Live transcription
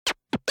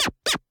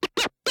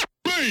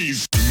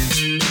bass.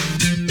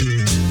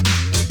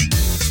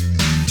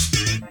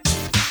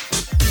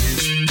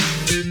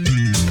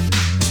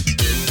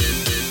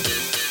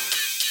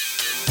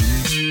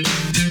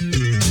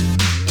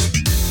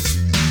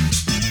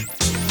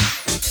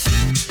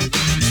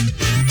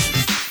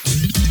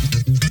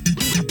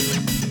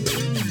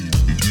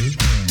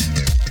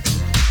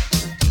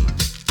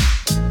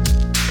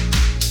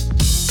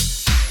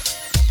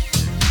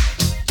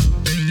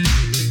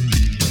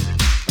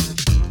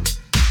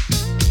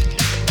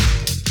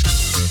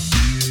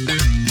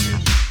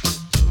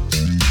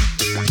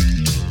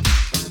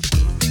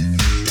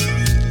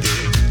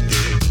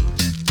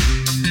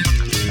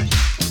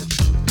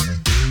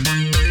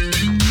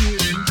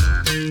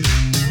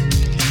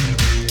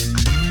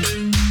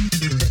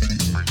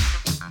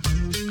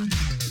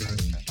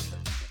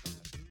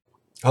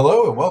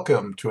 Hello and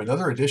welcome to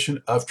another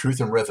edition of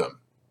Truth and Rhythm.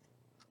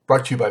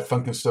 Brought to you by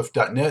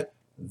FunkinStuff.net,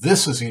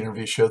 this is the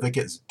interview show that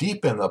gets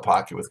deep in the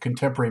pocket with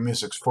contemporary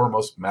music's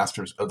foremost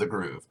masters of the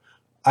groove.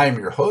 I am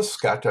your host,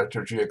 Scott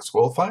Dr. GX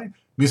Goldfine,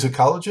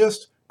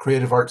 musicologist,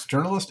 creative arts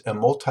journalist, and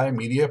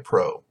multimedia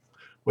pro.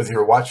 Whether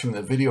you're watching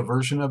the video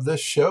version of this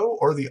show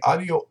or the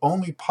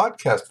audio-only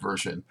podcast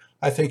version,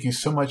 I thank you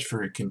so much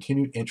for your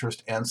continued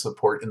interest and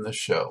support in this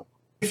show.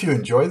 If you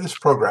enjoy this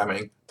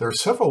programming, there are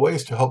several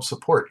ways to help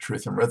support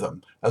Truth and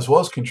Rhythm, as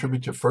well as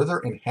contribute to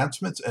further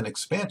enhancements and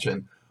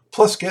expansion,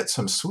 plus get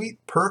some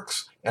sweet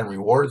perks and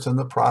rewards in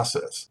the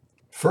process.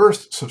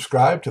 First,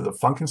 subscribe to the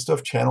Funkin'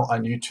 Stuff channel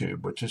on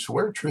YouTube, which is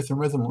where Truth and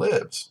Rhythm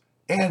lives,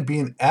 and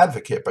be an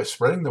advocate by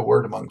spreading the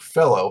word among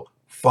fellow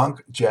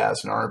funk,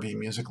 jazz, and R&B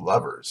music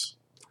lovers.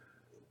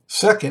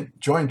 Second,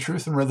 join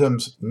Truth and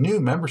Rhythm's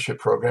new membership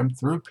program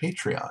through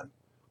Patreon,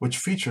 which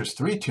features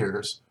 3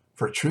 tiers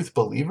for truth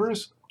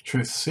believers,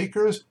 truth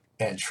seekers,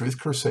 and truth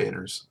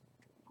crusaders.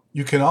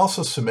 You can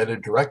also submit a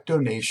direct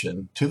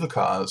donation to the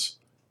cause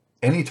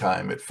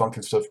anytime at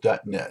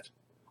FunkinStuff.net.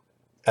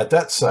 At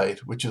that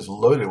site, which is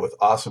loaded with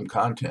awesome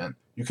content,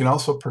 you can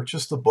also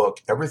purchase the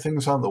book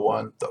Everything's on the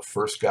One, The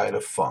First Guide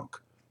of Funk,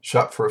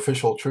 shop for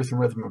official Truth and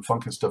Rhythm and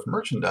Funkin' Stuff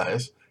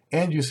merchandise,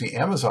 and use the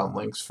Amazon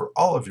links for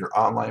all of your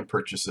online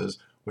purchases,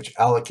 which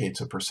allocates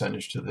a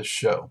percentage to this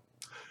show.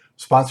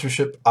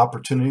 Sponsorship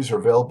opportunities are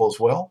available as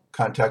well.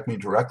 Contact me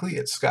directly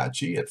at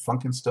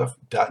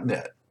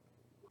scottg@funkinstuff.net.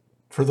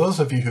 For those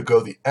of you who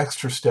go the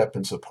extra step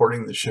in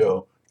supporting the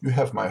show, you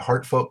have my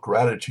heartfelt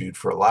gratitude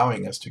for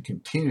allowing us to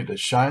continue to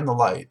shine the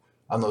light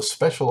on those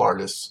special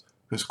artists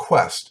whose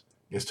quest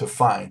is to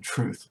find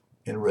truth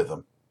in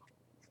rhythm.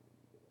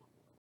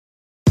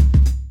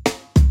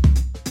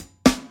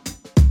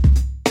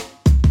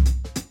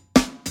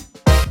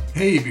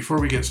 Hey, before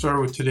we get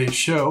started with today's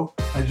show,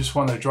 I just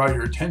want to draw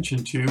your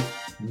attention to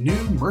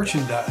new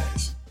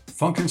merchandise.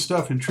 Funkin'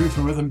 Stuff and Truth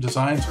and Rhythm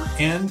designs are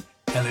in,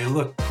 and they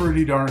look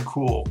pretty darn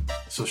cool.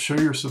 So show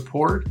your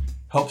support,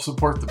 help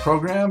support the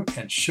program,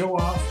 and show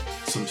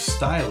off some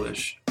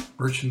stylish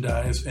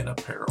merchandise and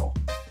apparel.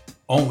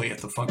 Only at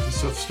the Funkin'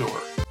 Stuff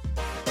store.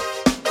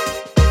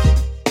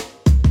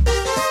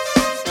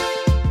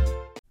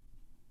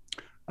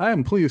 I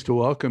am pleased to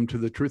welcome to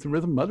the Truth and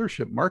Rhythm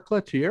Mothership Mark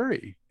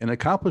Lettieri, an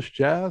accomplished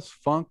jazz,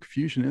 funk,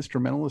 fusion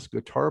instrumentalist,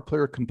 guitar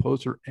player,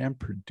 composer, and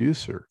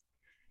producer.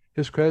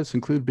 His credits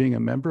include being a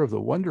member of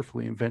the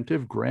wonderfully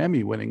inventive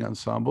Grammy-winning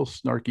ensemble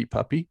Snarky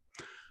Puppy,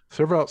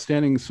 several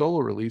outstanding solo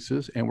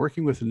releases, and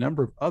working with a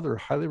number of other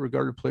highly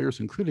regarded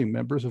players, including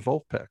members of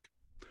Vulfpeck.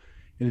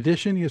 In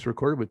addition, he has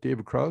recorded with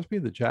David Crosby,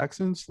 the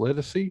Jacksons,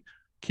 Lettucey,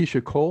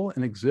 Keisha Cole,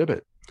 and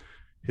Exhibit.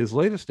 His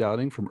latest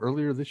outing from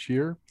earlier this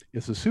year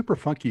is a super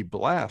funky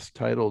blast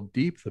titled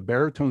Deep, the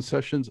Baritone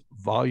Sessions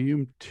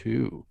Volume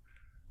 2.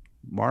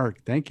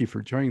 Mark, thank you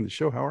for joining the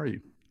show. How are you?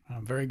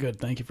 I'm very good.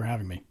 Thank you for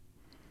having me.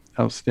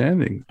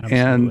 Outstanding. Absolutely.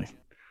 And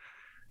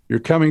you're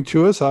coming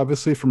to us,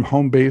 obviously, from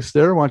home base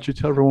there. Why don't you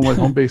tell everyone what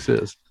home base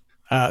is?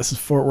 This is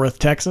Fort Worth,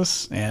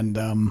 Texas, and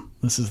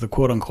this is the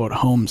quote-unquote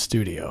home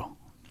studio.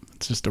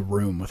 It's just a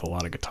room with a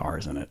lot of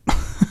guitars in it.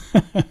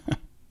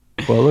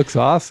 Well, it looks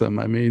awesome.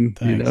 I mean,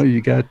 Thanks.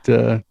 You got...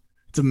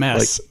 it's a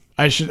mess.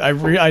 I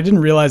didn't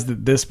realize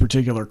that this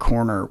particular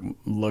corner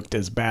looked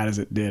as bad as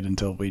it did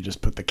until we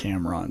just put the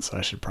camera on, so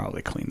I should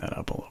probably clean that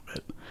up a little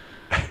bit.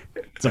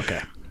 It's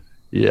okay.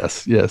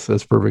 Yes,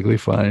 that's perfectly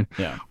fine.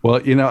 Yeah. Well,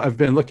 I've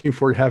been looking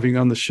forward to having you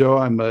on the show.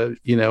 I'm a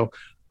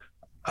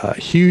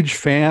huge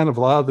fan of a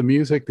lot of the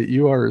music that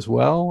you are as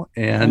well.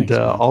 And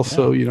Thanks,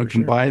 also, yeah,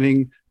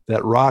 combining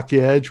that rock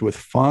edge with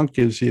funk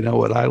is,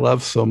 what I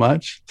love so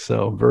much.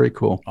 So very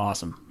cool.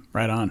 Awesome.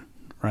 Right on.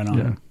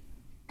 Yeah.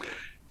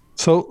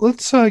 So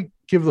let's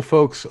give the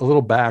folks a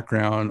little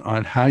background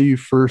on how you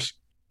first,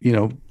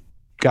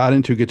 got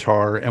into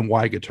guitar and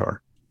why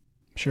guitar.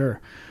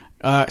 Sure.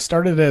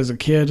 Started as a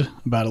kid,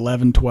 about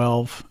 11,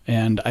 12,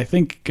 and I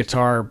think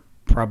guitar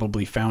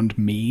probably found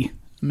me,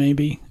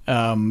 maybe.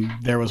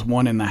 There was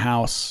one in the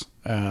house,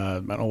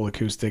 an old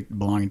acoustic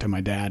belonging to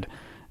my dad,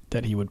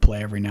 that he would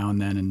play every now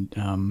and then.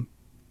 And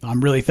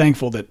I'm really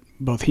thankful that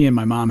both he and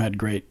my mom had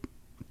great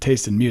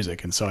taste in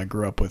music. And so I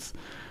grew up with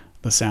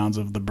the sounds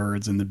of the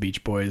Byrds and the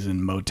Beach Boys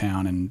and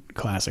Motown and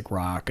classic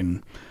rock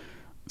and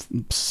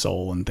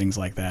soul and things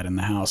like that in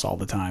the house all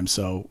the time.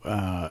 So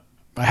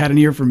I had an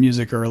ear for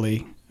music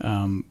early,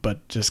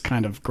 but just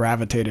kind of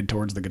gravitated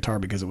towards the guitar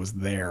because it was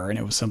there and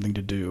it was something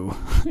to do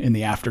in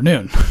the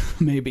afternoon,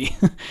 maybe.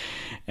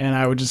 And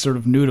I would just sort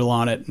of noodle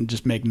on it and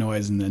just make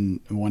noise. And then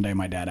one day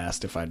my dad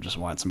asked if I just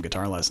wanted some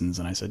guitar lessons.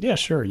 And I said, yeah,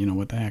 sure.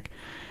 What the heck?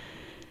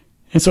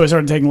 And so I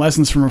started taking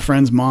lessons from a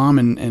friend's mom.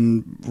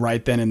 And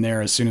right then and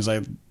there, as soon as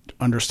I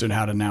understood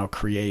how to now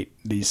create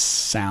these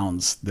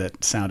sounds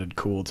that sounded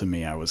cool to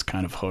me, I was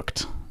kind of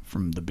hooked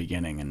from the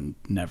beginning and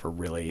never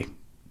really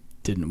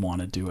didn't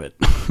want to do it.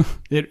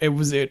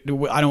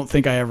 I don't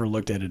think I ever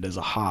looked at it as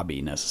a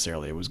hobby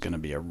necessarily. It was going to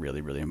be a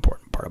really, really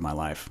important part of my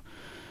life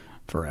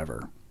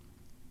forever.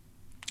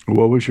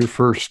 What was your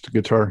first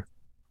guitar?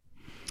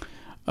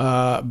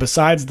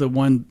 Besides the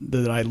one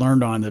that I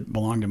learned on that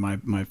belonged to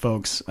my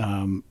folks,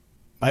 the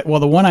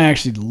one I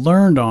actually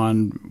learned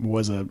on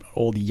was an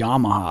old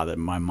Yamaha that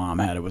my mom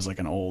had. It was like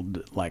an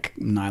old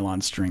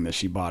nylon string that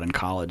she bought in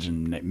college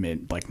and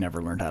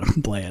never learned how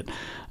to play it.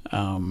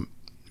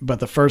 But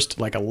the first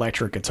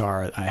electric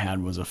guitar I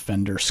had was a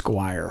Fender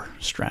Squier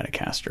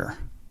Stratocaster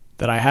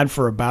that I had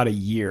for about a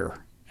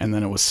year, and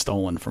then it was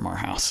stolen from our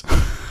house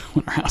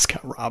when our house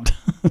got robbed.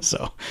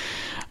 So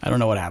I don't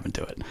know what happened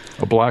to it.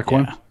 A black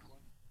one?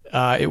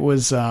 It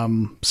was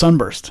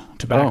Sunburst,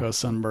 Tobacco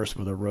Sunburst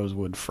with a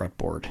rosewood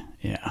fretboard.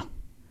 Yeah.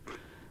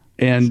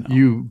 And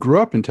you grew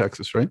up in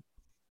Texas, right?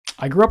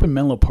 I grew up in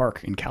Menlo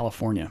Park in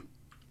California.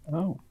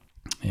 Oh.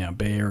 Yeah,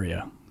 Bay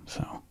Area.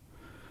 So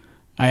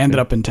I ended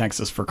up in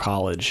Texas for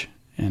college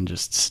and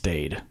just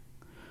stayed.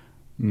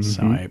 Mm-hmm.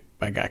 So I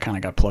kind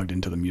of got plugged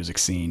into the music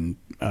scene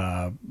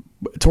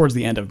towards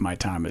the end of my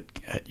time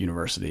at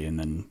university, and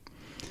then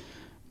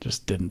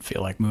just didn't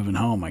feel like moving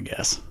home, I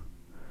guess.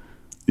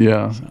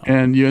 Yeah. So,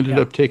 and you ended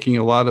up taking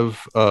a lot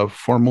of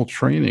formal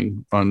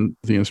training on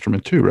the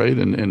instrument too, right?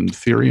 And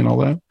theory and all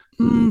that?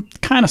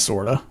 Kind of,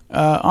 sort of,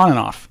 on and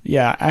off.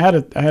 Yeah. I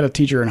had a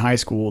teacher in high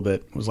school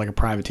that was like a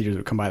private teacher that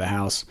would come by the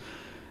house.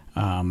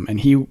 And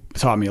he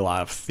taught me a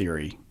lot of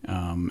theory.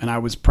 And I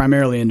was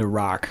primarily into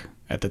rock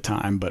at the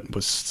time, but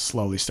was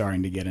slowly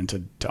starting to get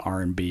into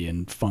R&B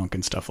and funk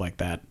and stuff like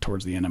that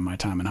towards the end of my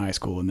time in high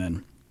school. And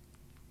then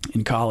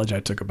in college,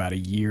 I took about a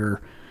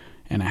year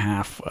and a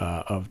half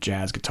of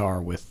jazz guitar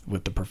with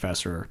the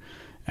professor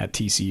at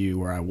TCU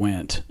where I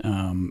went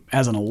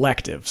as an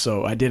elective.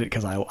 So I did it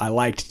because I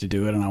liked to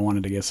do it and I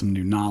wanted to get some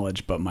new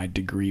knowledge, but my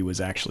degree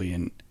was actually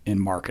in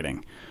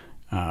marketing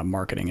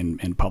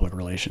and public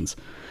relations.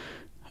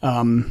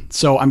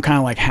 So I'm kind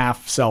of like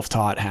half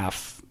self-taught,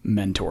 half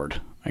mentored,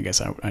 I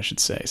guess I should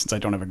say, since I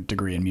don't have a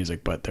degree in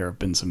music, but there have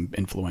been some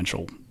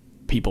influential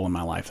people in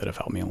my life that have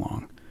helped me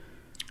along.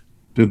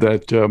 Did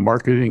that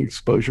marketing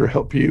exposure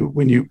help you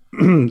when you,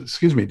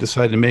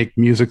 decide to make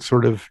music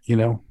sort of,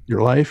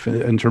 your life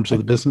in terms of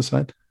the business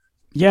side?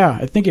 Yeah,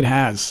 I think it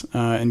has,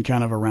 in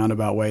kind of a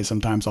roundabout way.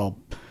 Sometimes I'll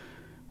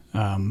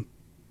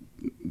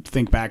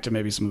think back to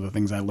maybe some of the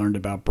things I learned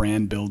about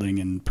brand building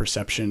and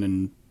perception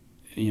and,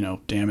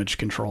 damage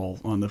control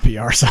on the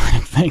PR side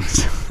of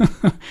things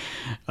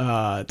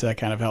to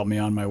kind of help me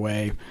on my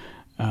way.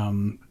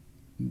 And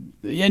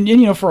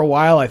for a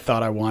while I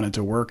thought I wanted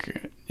to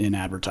work in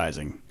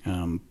advertising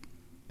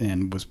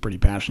and was pretty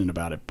passionate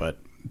about it, but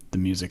the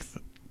music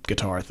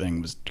guitar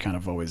thing was kind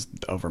of always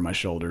over my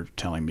shoulder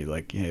telling me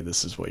like, hey,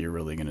 this is what you're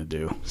really going to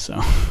do.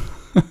 So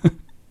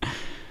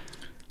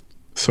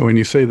when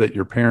you say that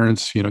your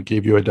parents,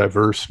 gave you a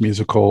diverse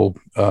musical,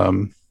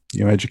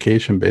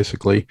 education,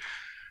 basically,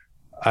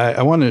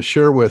 I want to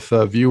share with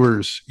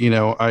viewers,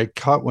 I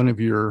caught one of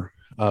your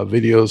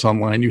videos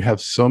online. You have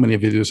so many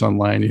videos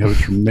online. You have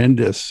a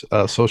tremendous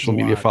social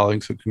media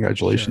following. So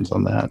congratulations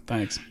on that.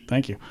 Thanks.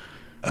 Thank you.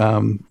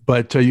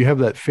 But you have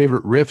that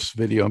favorite riffs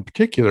video in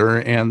particular,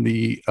 and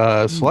the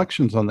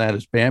selections on that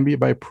is Bambi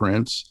by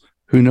Prince,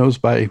 Who Knows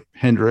by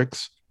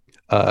Hendrix,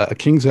 a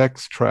King's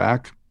X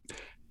track,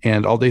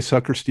 and All Day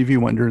Sucker, Stevie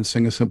Wonder, and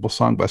Sing a Simple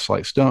Song by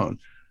Sly Stone.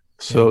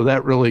 So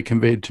that really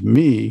conveyed to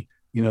me,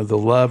 the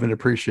love and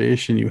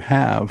appreciation you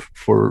have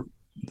for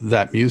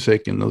that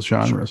music and those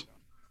genres.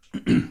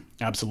 Sure.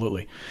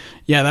 Absolutely.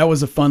 Yeah, that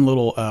was a fun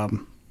little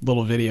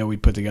video we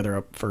put together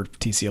up for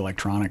TC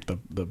Electronic,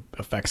 the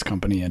effects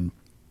company, and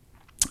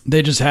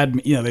they just had,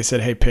 they said,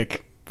 hey,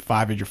 pick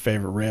 5 of your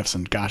favorite riffs,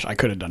 and gosh, I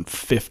could have done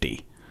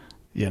 50,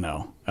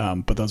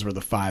 but those were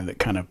the 5 that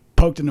kind of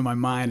poked into my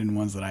mind and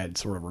ones that I had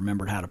sort of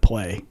remembered how to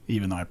play,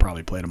 even though I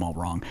probably played them all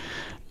wrong.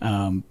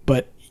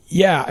 But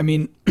yeah, I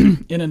mean,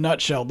 in a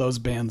nutshell, those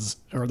bands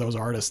or those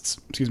artists,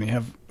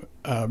 have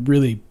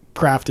really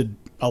crafted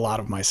a lot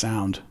of my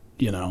sound,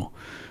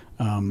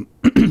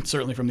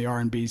 certainly from the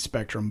R&B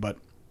spectrum, but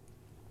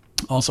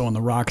also on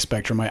the rock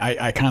spectrum.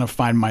 I kind of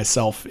find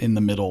myself in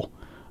the middle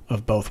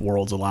of both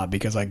worlds a lot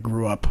because I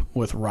grew up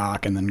with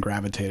rock and then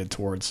gravitated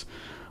towards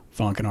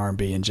funk and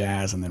R&B and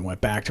jazz, and then went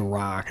back to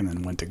rock and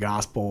then went to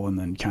gospel, and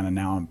then kind of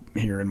now I'm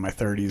here in my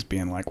 30s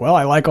being like, well,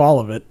 I like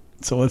all of it,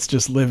 so let's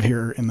just live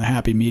here in the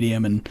happy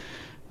medium and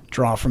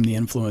draw from the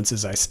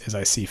influences as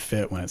I see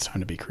fit when it's time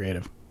to be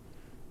creative.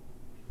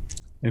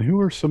 And who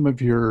are some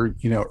of your,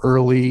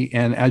 early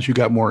and as you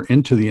got more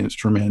into the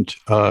instrument,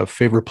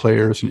 favorite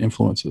players and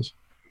influences?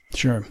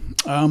 Sure.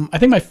 I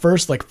think my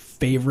first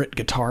favorite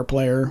guitar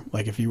player,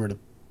 like if you were to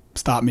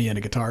stop me in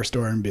a guitar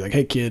store and be like,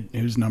 "Hey kid,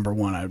 who's number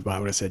one?" I would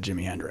have said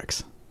Jimi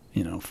Hendrix,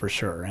 for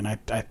sure. And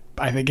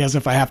I guess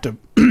if I have to,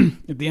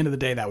 at the end of the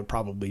day, that would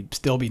probably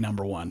still be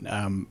number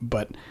one.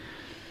 But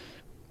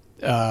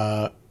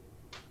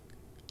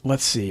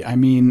let's see. I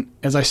mean,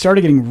 as I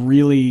started getting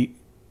really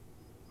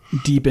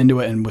deep into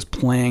it and was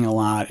playing a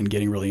lot and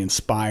getting really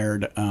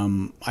inspired,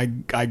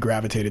 I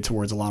gravitated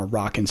towards a lot of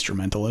rock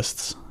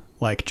instrumentalists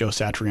like Joe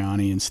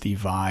Satriani and Steve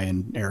Vai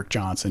and Eric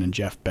Johnson and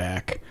Jeff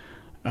Beck.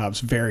 I was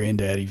very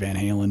into Eddie Van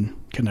Halen.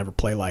 Could never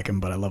play like him,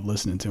 but I love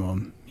listening to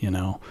him,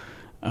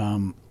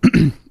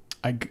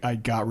 I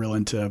got real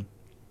into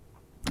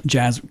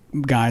jazz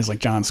guys like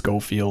John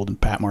Scofield and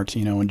Pat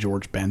Martino and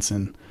George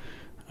Benson,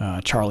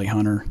 Charlie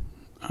Hunter,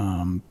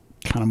 kind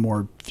of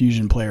more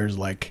fusion players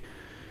like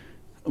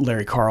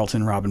Larry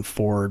Carlton, Robin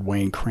Ford,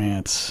 Wayne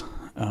Krantz,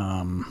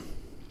 a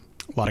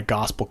lot of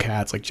gospel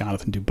cats like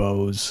Jonathan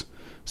Dubose,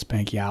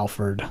 Spanky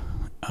Alford,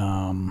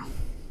 a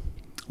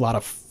lot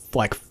of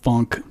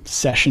funk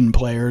session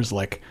players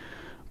like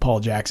Paul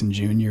Jackson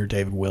Jr.,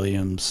 David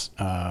Williams,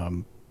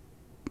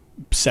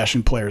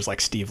 session players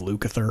like Steve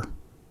Lukather,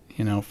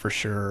 for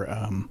sure.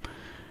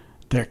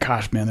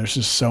 There's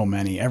just so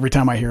many. Every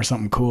time I hear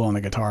something cool on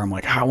the guitar, I'm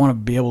like, I want to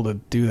be able to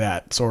do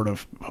that, sort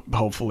of,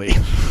 hopefully.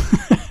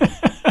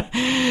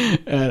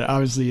 And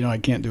obviously, I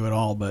can't do it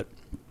all, but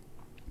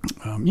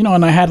and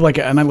I had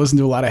and I listened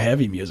to a lot of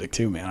heavy music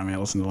too, man. I mean, I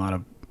listened to a lot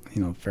of,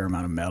 a fair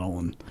amount of metal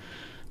and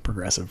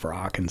progressive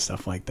rock and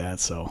stuff like that.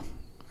 So,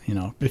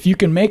 if you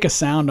can make a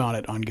sound on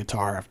it on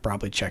guitar, I've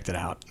probably checked it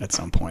out at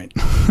some point.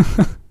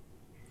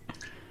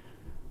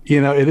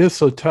 It is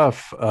so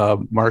tough,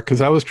 Mark,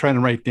 because I was trying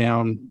to write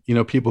down,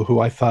 people who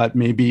I thought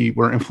maybe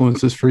were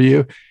influences for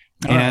you.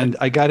 And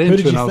I got into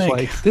it and I was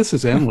like, this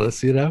is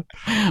endless,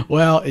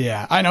 Well,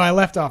 yeah, I know I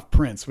left off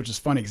Prince, which is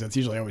funny because that's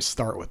usually I always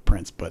start with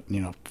Prince, but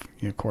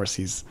of course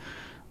he's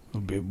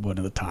will be one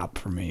of the top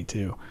for me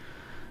too.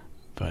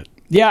 But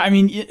yeah, I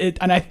mean,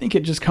 and I think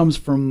it just comes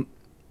from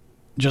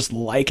just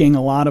liking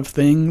a lot of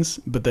things,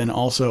 but then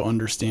also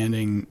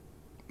understanding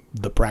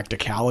the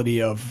practicality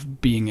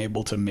of being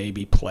able to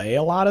maybe play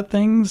a lot of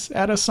things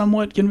at a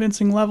somewhat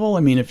convincing level.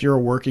 I mean, if you're a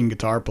working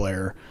guitar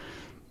player,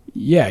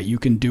 yeah, you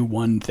can do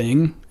one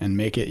thing and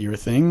make it your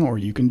thing, or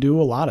you can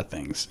do a lot of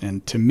things.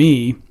 And to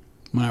me,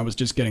 when I was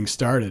just getting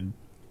started,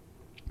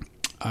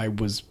 it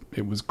was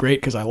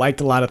great because I liked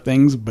a lot of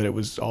things, but it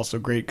was also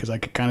great because I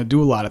could kind of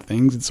do a lot of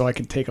things, and so I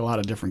could take a lot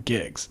of different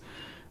gigs.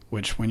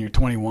 Which, when you're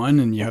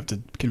 21 and you have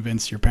to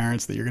convince your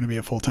parents that you're going to be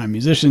a full-time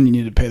musician, you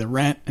need to pay the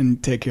rent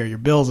and take care of your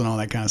bills and all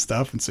that kind of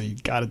stuff, and so you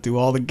got to do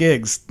all the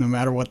gigs, no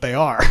matter what they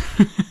are.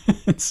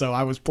 So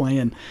I was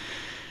playing.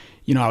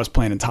 I was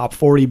playing in top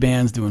 40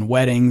 bands, doing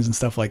weddings and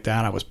stuff like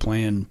that. I was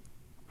playing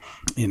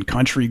in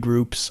country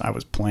groups. I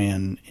was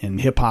playing in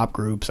hip hop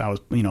groups. I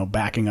was,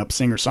 backing up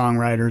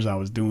singer-songwriters. I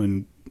was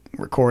doing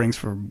recordings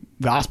for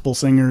gospel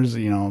singers,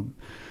 Yeah,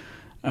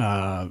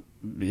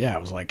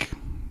 it was like,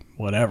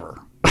 whatever.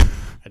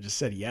 I just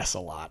said yes a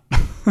lot.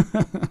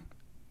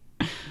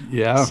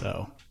 Yeah.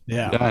 So,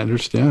 yeah. Yeah, I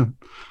understand.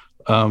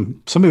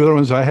 Some of the other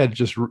ones I had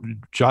just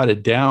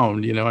jotted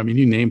down, I mean,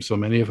 you named so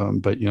many of them,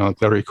 but,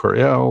 like Larry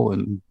Coryell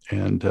and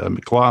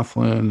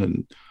McLaughlin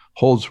and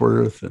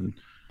Holdsworth and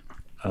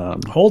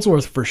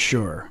Holdsworth for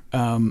sure.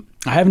 I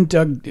haven't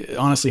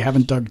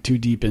dug too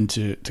deep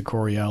into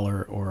Coryell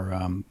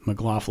or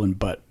McLaughlin,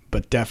 but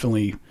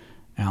definitely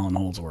Alan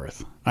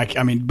Holdsworth.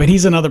 I mean, but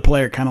he's another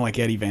player kind of like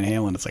Eddie Van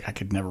Halen. It's like I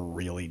could never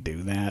really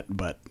do that,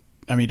 but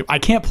I mean, I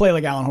can't play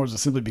like Alan Holdsworth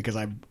simply because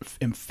I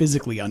am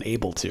physically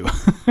unable to.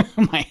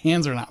 My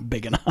hands are not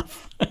big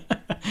enough.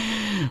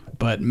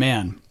 But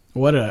man,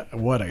 what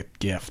a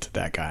gift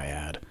that guy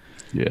had.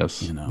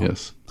 Yes.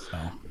 Yes. So.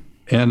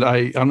 And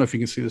I don't know if you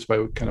can see this, but I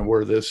would kind of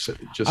wore this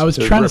just I was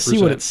trying to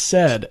see what it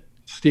said.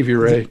 Stevie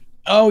Ray.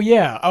 Oh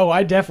yeah. Oh,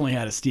 I definitely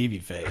had a Stevie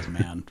phase,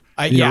 man.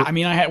 Yeah. I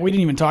mean, we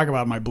didn't even talk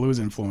about my blues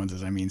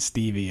influences. I mean,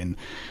 Stevie and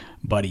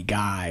Buddy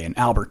Guy and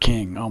Albert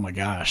King. Oh my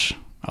gosh,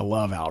 I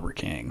love Albert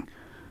King.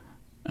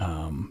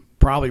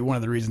 Probably one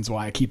of the reasons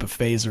why I keep a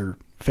phase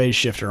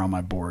shifter on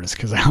my board is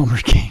because of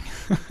Albert King.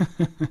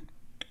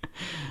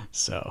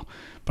 So,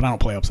 but I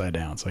don't play upside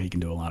down, so he can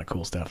do a lot of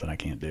cool stuff that I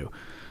can't do.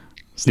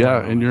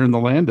 Yeah, and you're in the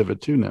land of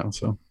it too now.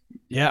 So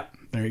yeah,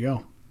 there you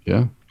go.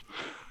 Yeah.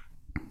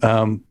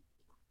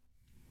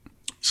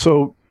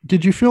 So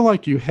did you feel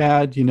like you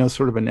had,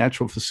 sort of a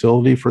natural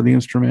facility for the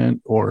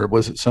instrument, or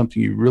was it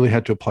something you really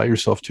had to apply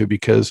yourself to?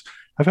 Because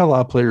I've had a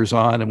lot of players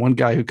on, and one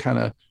guy who kind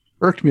of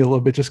irked me a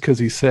little bit just because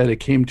he said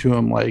it came to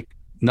him like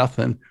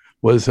nothing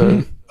was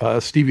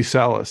Stevie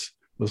Salas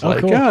was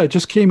like, cool. Yeah, it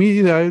just came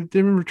easy. I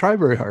didn't try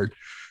very hard.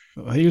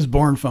 Well, he was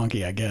born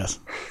funky, I guess.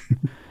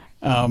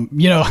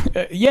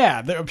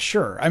 Yeah,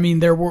 sure. I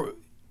mean,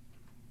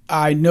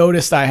 I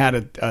noticed I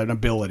had an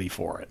ability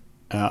for it.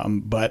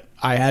 But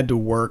I had to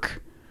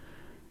work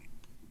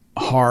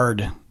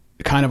hard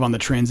kind of on the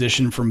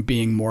transition from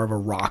being more of a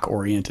rock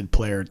oriented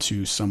player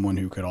to someone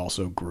who could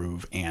also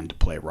groove and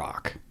play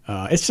rock.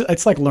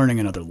 It's like learning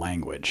another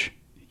language.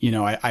 You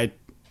know, I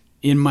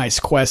in my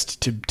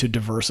quest to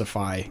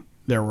diversify,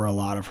 there were a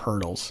lot of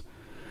hurdles.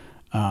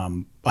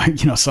 Some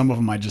of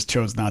them I just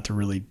chose not to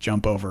really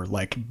jump over,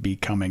 like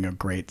becoming a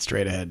great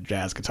straight ahead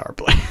jazz guitar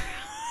player.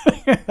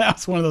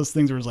 That's one of those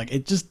things where it's like,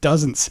 it just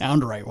doesn't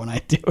sound right when I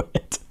do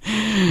it.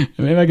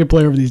 Maybe I could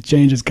play over these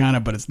changes kind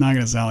of, but it's not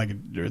going to sound like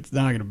it's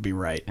not going to be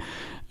right.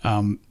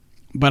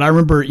 But I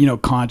remember,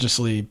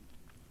 consciously,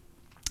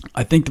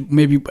 I think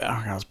maybe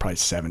I was probably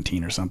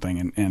 17 or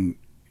something and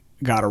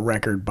got a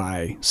record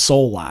by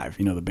Soul Live,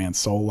 the band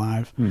Soul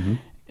Live. Mm-hmm.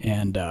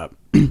 And,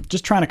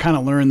 just trying to kind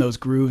of learn those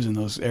grooves and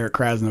those Eric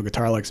Krasno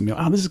guitar licks and be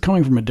like, this is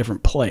coming from a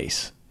different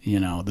place.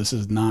 This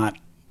is not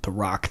the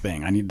rock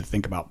thing. I need to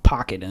think about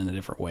pocket in a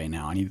different way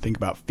now. I need to think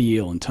about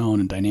feel and tone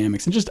and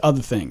dynamics and just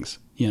other things,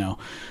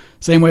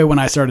 Same way when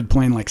I started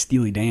playing like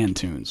Steely Dan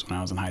tunes when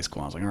I was in high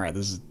school. I was like, all right,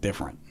 this is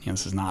different.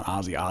 This is not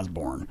Ozzy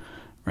Osbourne,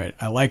 right?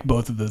 I like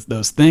both of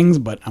those things,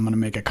 but I'm going to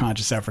make a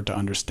conscious effort to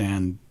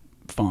understand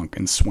funk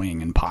and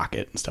swing and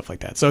pocket and stuff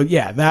like that. So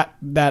yeah,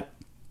 that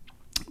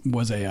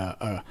was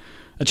a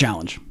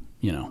challenge,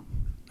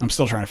 I'm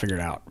still trying to figure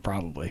it out.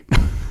 Probably. I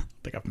don't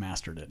think I've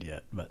mastered it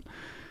yet, but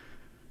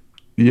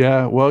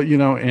yeah, well,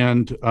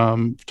 and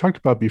talked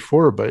about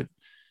before, but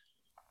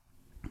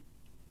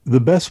the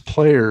best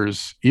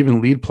players,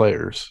 even lead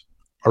players,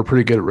 are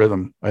pretty good at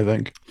rhythm, I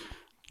think.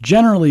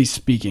 Generally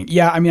speaking.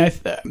 Yeah, I mean,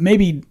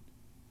 maybe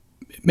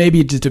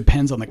it just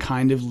depends on the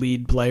kind of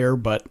lead player,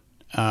 but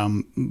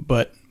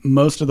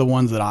most of the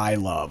ones that I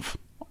love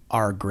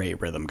are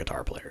great rhythm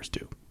guitar players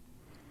too.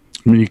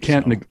 I mean, you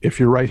can't, if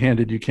you're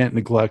right-handed, you can't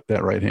neglect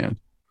that right hand.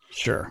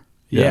 Sure.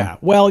 Yeah.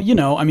 Well,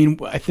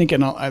 I think a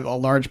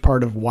large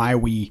part of why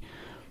we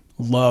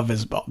love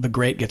is the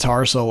great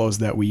guitar solos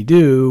that we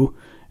do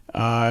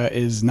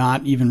is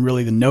not even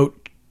really the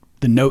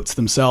notes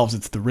themselves.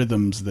 It's the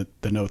rhythms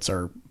that the notes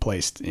are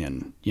placed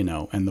in,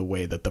 and the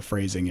way that the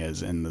phrasing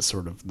is and the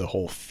sort of the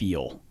whole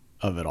feel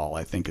of it all,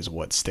 I think, is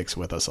what sticks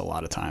with us a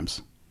lot of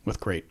times with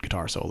great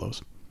guitar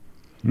solos.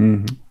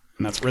 Mm-hmm.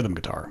 And that's rhythm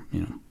guitar,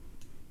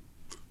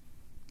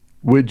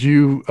 Would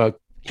you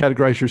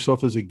categorize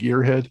yourself as a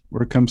gearhead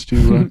where it comes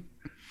to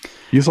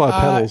use a lot of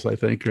pedals, I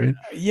think, right?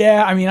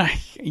 Yeah, I mean,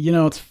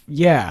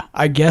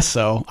 I guess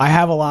so. I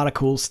have a lot of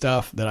cool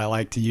stuff that I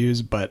like to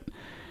use, but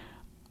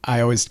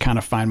I always kind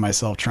of find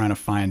myself trying to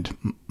find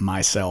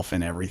myself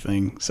in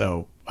everything.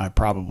 So I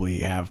probably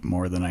have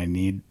more than I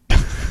need.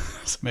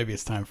 So maybe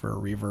it's time for a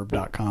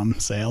reverb.com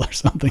sale or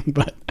something,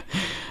 but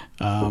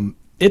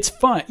it's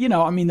fun.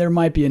 There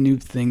might be a new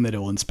thing that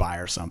will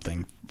inspire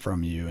something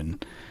from you.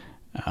 And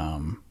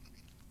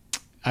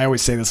I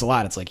always say this a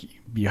lot. It's like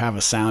you have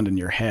a sound in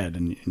your head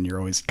and you're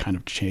always kind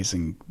of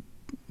chasing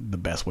the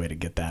best way to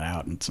get that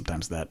out. And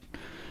sometimes that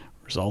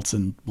results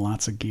in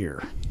lots of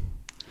gear.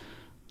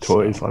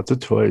 Toys, lots of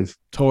toys.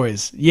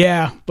 Toys.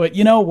 Yeah. But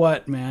you know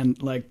what, man?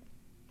 Like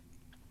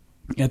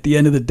at the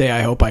end of the day,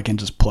 I hope I can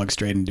just plug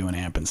straight into an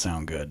amp and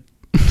sound good.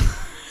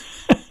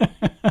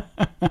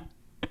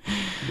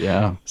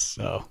 Yeah.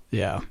 So,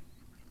 yeah.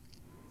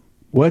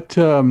 What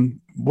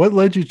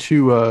led you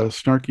to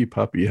Snarky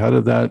Puppy? How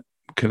did that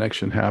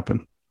connection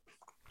happen?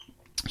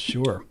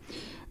 Sure.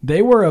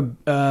 They were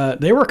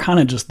kind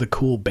of just the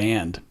cool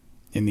band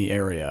in the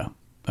area.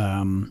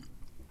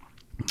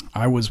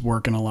 I was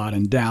working a lot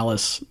in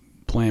Dallas,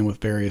 playing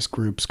with various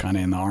groups kind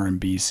of in the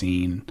R&B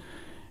scene,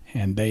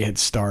 and they had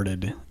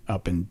started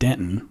up in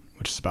Denton,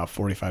 which is about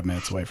 45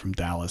 minutes away from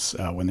Dallas,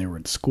 when they were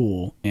at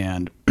school,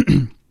 and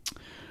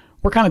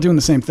we're kind of doing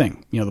the same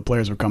thing. The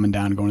players were coming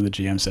down and going to the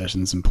GM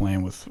sessions and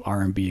playing with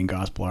R&B and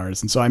gospel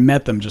artists. And so I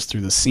met them just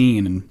through the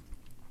scene, and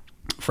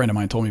a friend of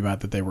mine told me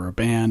about that they were a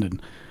band,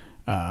 and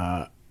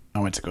I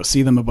went to go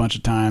see them a bunch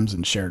of times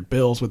and shared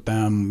bills with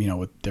them,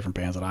 with different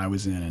bands that I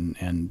was in.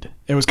 And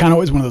it was kind of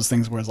always one of those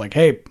things where it's like,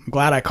 hey, I'm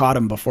glad I caught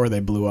them before they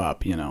blew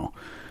up,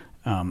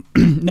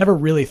 Never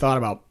really thought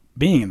about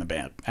being in the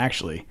band,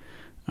 actually.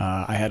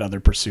 I had other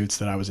pursuits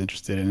that I was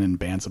interested in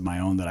bands of my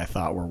own that I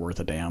thought were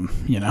worth a damn,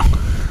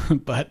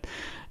 But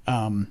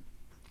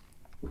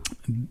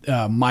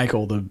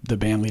Michael, the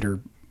band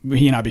leader,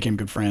 he and I became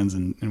good friends,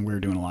 and we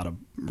were doing a lot of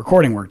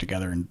recording work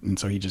together. And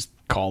so he just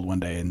called one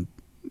day, and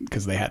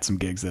because they had some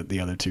gigs that the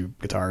other two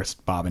guitarists,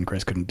 Bob and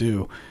Chris, couldn't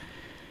do.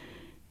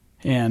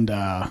 And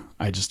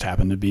I just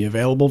happened to be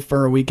available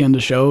for a weekend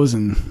of shows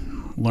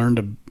and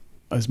learned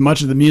as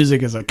much of the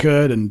music as I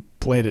could and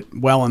played it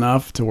well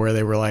enough to where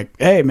they were like,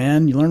 hey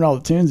man, you learned all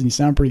the tunes and you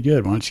sound pretty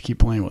good. Why don't you keep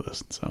playing with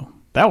us? So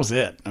that was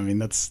it. I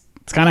mean, it's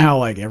kind of how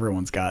like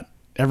everyone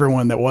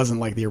that wasn't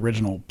like the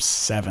original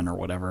 7 or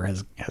whatever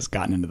has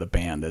gotten into the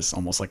band as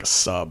almost like a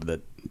sub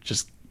that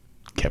just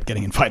kept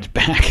getting invited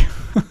back.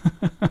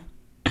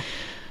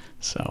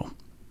 So.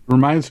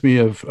 reminds me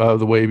of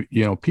the way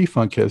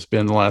P-Funk has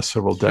been the last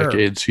several Sure.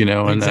 decades, and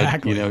that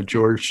Exactly.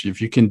 George,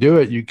 if you can do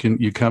it,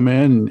 you come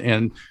in.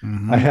 And I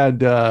Hmm.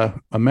 had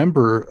a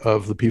member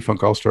of the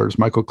P-Funk All Stars,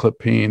 Michael Clip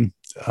Payne,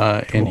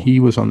 and Cool. he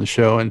was on the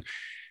show. And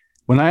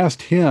when I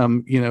asked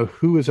him,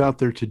 who is out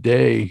there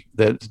today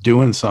that's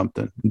doing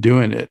something,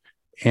 doing it,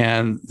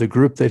 and the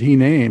group that he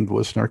named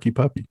was Snarky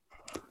Puppy.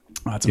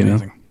 Oh, that's you know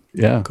amazing.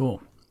 yeah.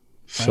 Cool.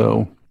 Right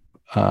on.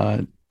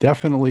 So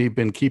definitely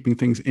been keeping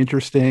things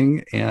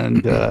interesting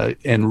and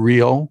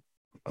real.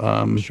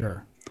 Um,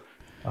 Sure.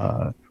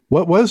 uh,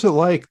 what was it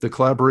like, the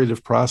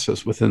collaborative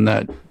process within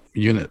that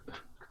unit?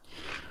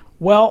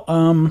 Well,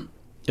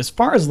 as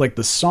far as like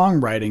the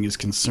songwriting is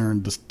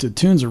concerned, the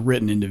tunes are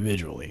written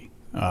individually.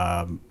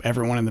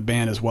 Everyone in the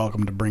band is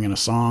welcome to bring in a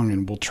song,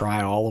 and we'll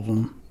try all of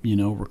them.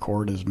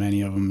 Record as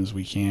many of them as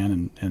we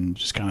can, and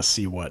just kind of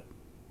see what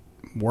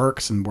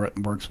works and what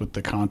works with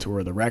the contour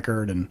of the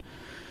record, and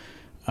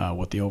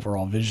what the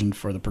overall vision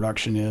for the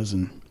production is,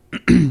 and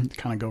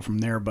kind of go from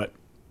there. But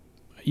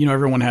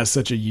everyone has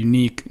such a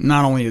unique,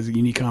 not only is a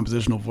unique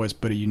compositional voice,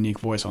 but a unique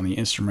voice on the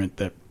instrument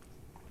that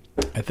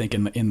I think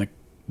in the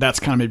that's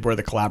kind of maybe where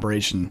the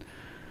collaboration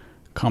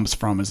comes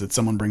from, is that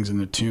someone brings in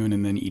the tune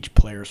and then each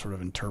player sort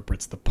of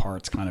interprets the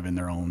parts kind of in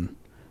their own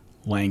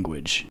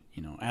language,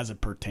 as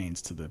it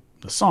pertains to the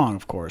song.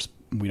 Of course,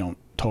 we don't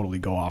totally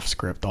go off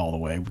script all the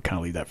way. We kind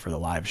of leave that for the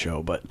live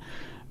show, but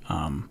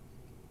um,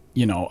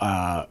 you know,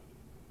 uh,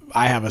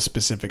 I have a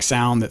specific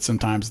sound that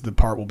sometimes the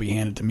part will be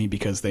handed to me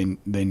because they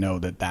know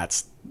that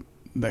that's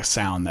the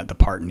sound that the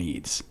part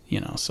needs.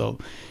 So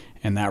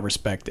in that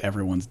respect,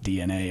 everyone's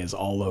DNA is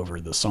all over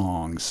the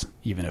songs,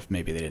 even if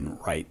maybe they didn't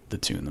write the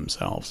tune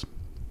themselves.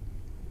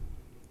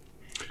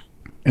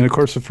 And of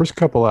course, the first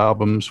couple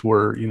albums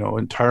were,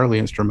 entirely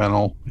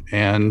instrumental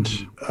and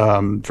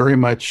Mm-hmm. very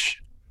much.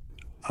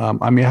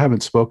 I mean, I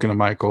haven't spoken to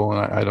Michael,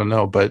 and I don't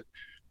know, but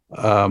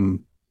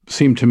um,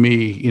 seemed to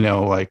me,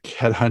 like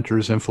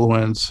Headhunters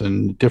influence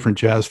and different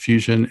jazz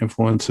fusion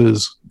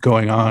influences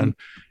going Mm-hmm. on,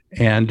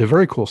 and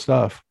very cool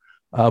stuff.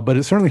 But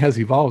it certainly has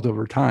evolved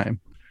over time.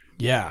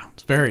 Yeah,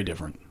 it's very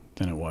different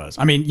than it was.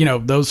 I mean,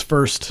 those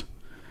first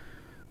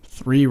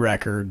three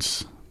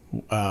records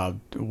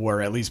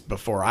were at least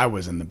before I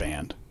was in the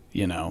band,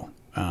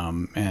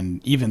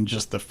 and even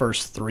just the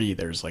first three,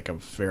 there's like a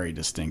very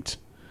distinct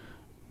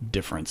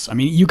difference. I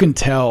mean, you can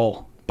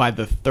tell by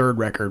the third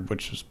record,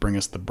 which was Bring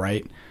Us the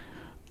Bright.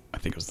 I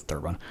think it was the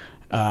third one.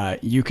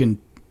 You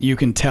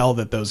can tell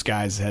that those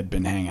guys had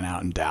been hanging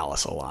out in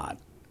Dallas a lot,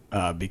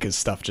 because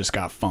stuff just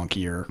got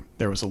funkier.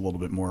 There was a little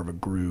bit more of a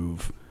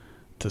groove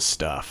to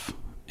stuff,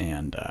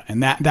 and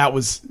that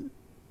was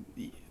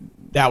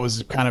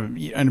kind of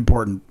an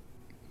important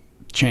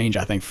change,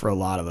 I think, for a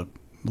lot of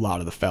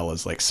the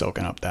fellas, like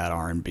soaking up that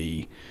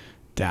R&B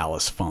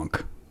Dallas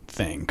funk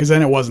thing, because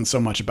then it wasn't so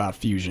much about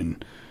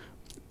fusion,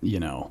 you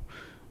know.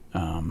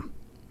 Um,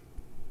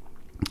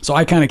 so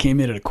I kind of came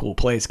in at a cool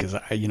place because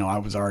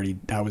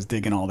I was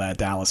digging all that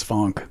Dallas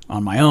funk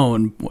on my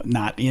own,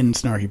 not in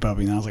Snarky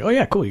Puppy, and I was like, oh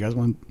yeah, cool, you guys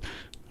want?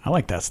 I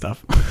like that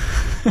stuff.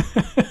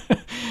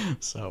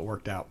 So it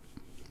worked out.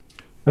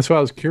 That's why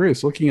I was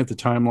curious, looking at the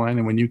timeline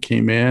and when you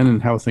came in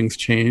and how things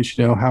changed.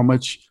 How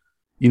much,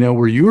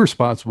 were you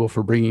responsible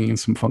for bringing in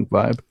some funk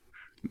vibe?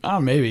 Oh,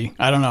 maybe.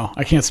 I don't know.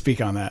 I can't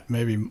speak on that.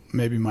 Maybe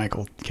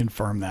Michael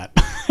confirm that.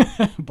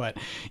 But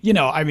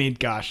I mean,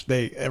 gosh,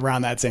 they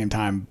around that same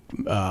time,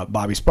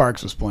 Bobby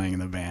Sparks was playing in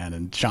the band,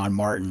 and Sean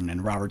Martin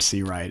and Robert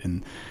Seawright,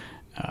 and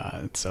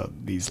so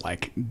these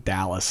like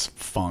Dallas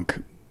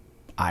funk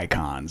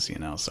icons.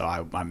 So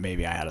I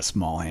maybe I had a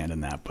small hand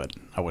in that, but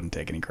I wouldn't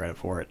take any credit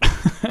for it.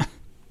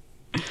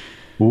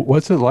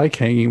 What's it like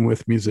hanging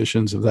with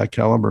musicians of that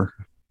caliber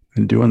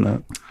and doing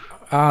that?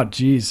 Oh,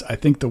 geez. I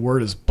think the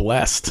word is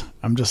blessed.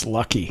 I'm just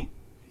lucky.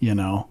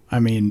 I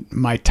mean,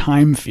 my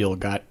time feel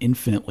got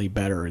infinitely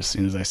better as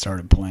soon as I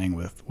started playing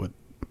with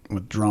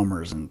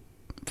drummers and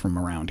from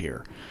around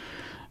here.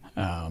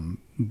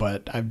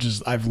 But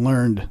I've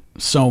learned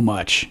so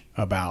much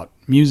about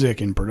music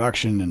and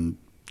production and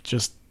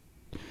just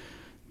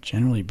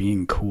generally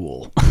being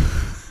cool.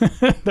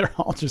 They're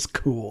all just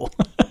cool.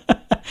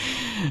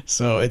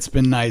 So it's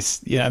been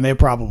nice. Yeah, and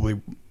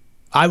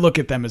I look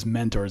at them as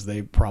mentors.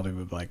 They probably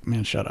would be like,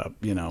 man, shut up.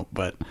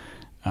 But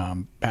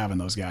having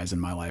those guys in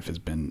my life has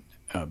been,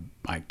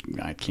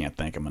 I can't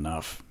thank them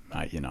enough.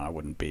 I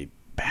wouldn't be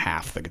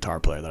half the guitar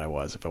player that I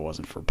was if it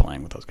wasn't for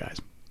playing with those guys.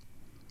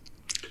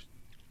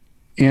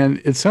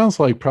 And it sounds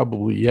like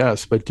probably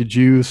yes, but did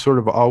you sort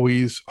of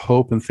always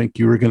hope and think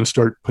you were going to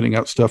start putting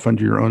out stuff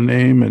under your own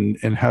name?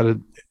 And how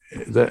did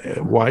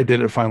that, why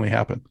did it finally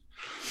happen?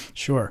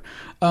 Sure.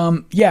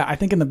 Yeah, I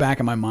think in the back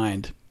of my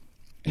mind,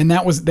 and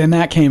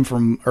that came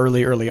from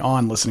early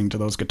on listening to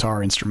those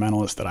guitar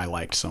instrumentalists that I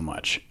liked so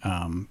much.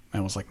 I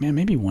was like, man,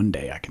 maybe one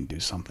day I can do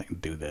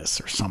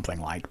this or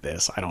something like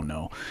this. I don't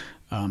know.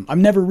 I've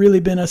never really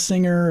been a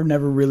singer.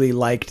 Never really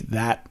liked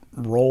that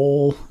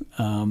role.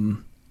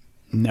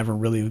 Never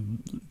really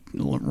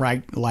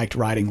liked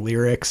writing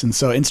lyrics, and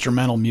so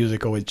instrumental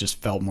music always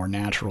just felt more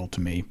natural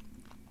to me.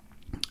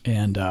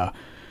 And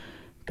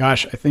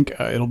Gosh, I think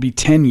it'll be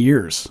 10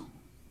 years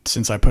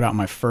since I put out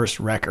my first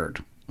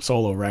record,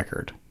 solo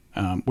record,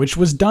 which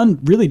was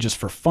done really just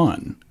for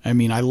fun. I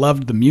mean, I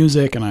loved the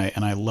music and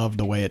I loved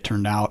the way it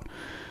turned out,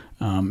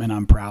 and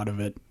I'm proud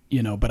of it,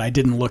 you know, but I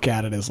didn't look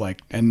at it as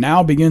like, and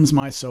now begins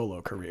my solo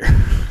career.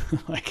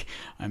 Like,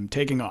 I'm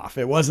taking off.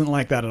 It wasn't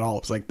like that at all.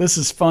 It was like, this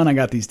is fun. I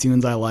got these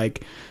tunes I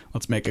like.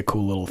 Let's make a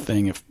cool little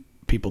thing. If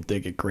people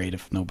dig it, great.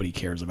 If nobody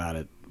cares about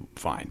it,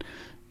 fine.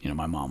 You know,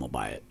 my mom will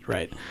buy it,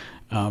 right?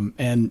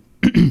 And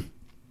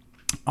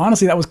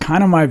honestly, that was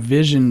kind of my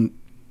vision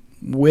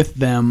with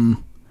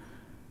them.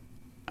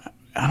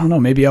 I don't know,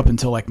 maybe up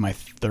until like my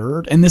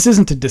third. And this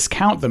isn't to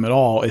discount them at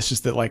all. It's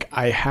just that like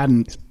I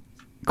hadn't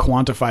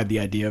quantified the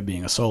idea of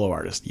being a solo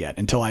artist yet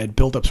until I had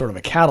built up sort of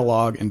a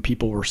catalog and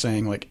people were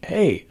saying like,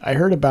 hey, I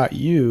heard about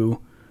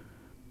you,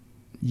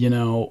 you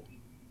know,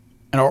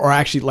 or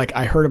actually like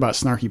I heard about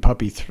Snarky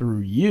Puppy through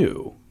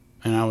you.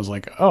 And I was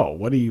like, oh,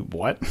 what?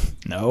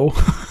 No,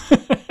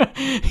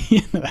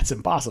 you know, that's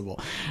impossible.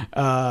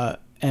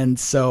 And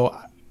so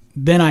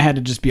then I had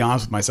to just be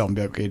honest with myself and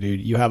be like, okay,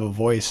 dude, you have a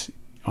voice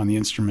on the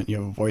instrument.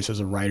 You have a voice as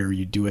a writer.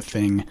 You do a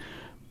thing.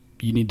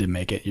 You need to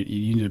make it.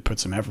 You need to put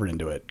some effort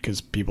into it because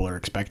people are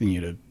expecting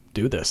you to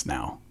do this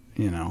now,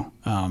 you know?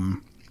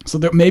 So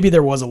maybe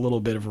there was a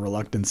little bit of a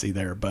reluctancy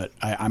there, but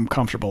I'm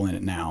comfortable in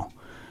it now.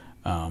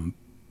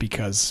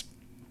 Because,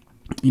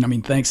 you know, I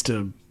mean, thanks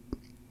to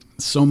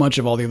so much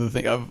of all the other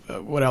things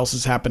of what else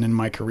has happened in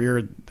my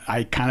career,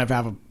 I kind of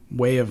have a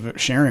way of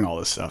sharing all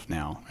this stuff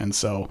now. And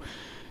so,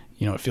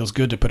 you know, it feels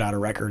good to put out a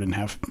record and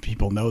have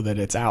people know that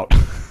it's out.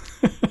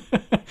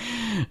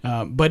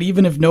 But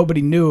even if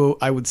nobody knew,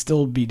 I would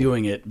still be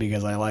doing it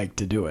because I like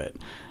to do it.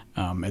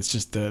 It's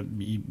just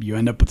you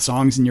end up with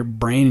songs in your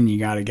brain and you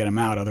got to get them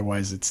out.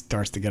 Otherwise it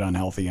starts to get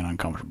unhealthy and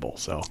uncomfortable.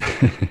 So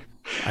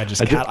I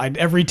just,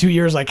 every 2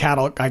 years I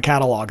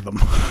catalog them.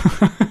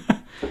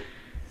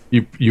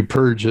 You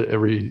purge it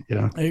every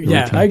time.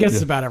 I guess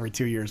it's about every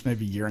 2 years,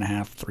 maybe a year and a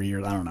half, 3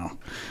 years. I don't know.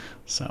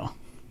 So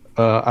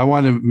I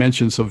want to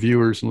mention so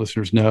viewers and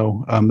listeners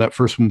know that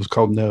first one was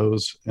called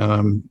Nose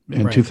in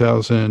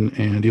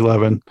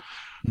 2011.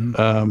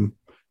 Mm-hmm.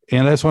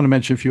 And I just want to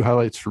mention a few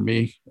highlights for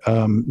me.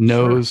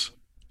 Nose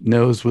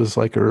was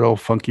like a real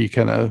funky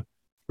kind of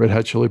Red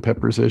Hot Chili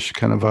Peppers-ish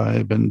kind of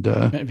vibe.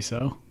 And maybe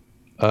so.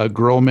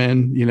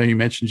 Girlman, you know, you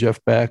mentioned Jeff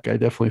Beck. I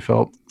definitely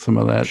felt some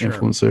of that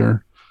influence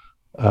there.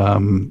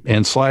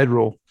 And Slide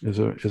Rule is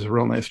a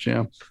real nice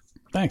jam.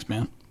 Thanks,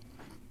 man.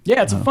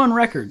 Yeah, it's a fun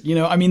record. You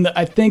know, I mean,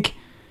 I think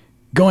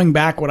going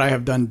back, would I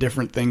have done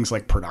different things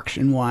like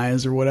production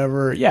wise or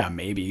whatever? Yeah,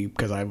 maybe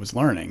because I was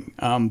learning.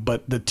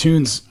 But the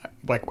tunes,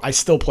 like I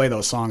still play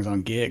those songs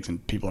on gigs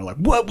and people are like,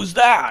 what was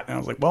that? And I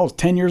was like, well, I was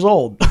 10 years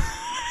old.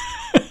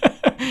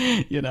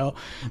 You know?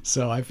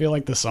 So I feel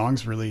like the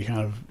songs really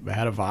kind of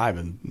had a vibe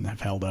and have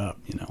held up,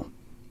 you know?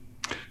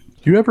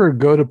 Do you ever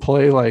go to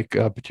play like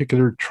a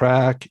particular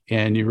track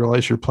and you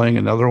realize you're playing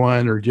another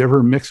one, or do you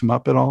ever mix them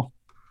up at all?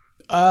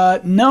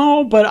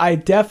 No, but I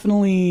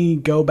definitely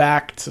go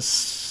back to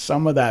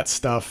some of that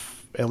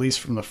stuff, at least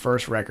from the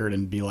first record,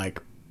 and be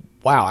like,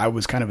 wow, I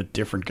was kind of a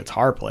different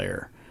guitar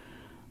player.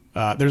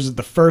 There's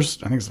the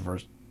first, I think it's the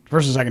first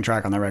or second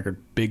track on that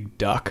record, Big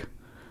Duck.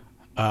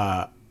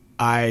 It's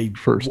the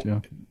first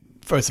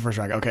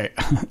track. Okay.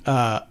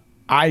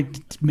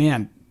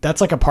 That's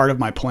like a part of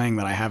my playing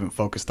that I haven't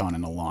focused on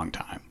in a long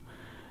time.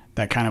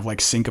 That kind of like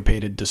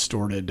syncopated,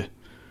 distorted,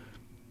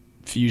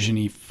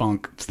 fusion-y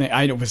funk thing.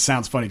 I know it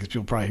sounds funny because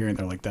people probably hear it,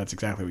 they're like, that's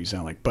exactly what you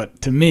sound like.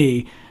 But to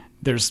me,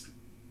 there's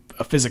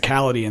a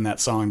physicality in that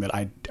song that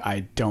I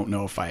don't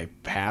know if I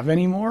have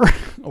anymore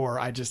or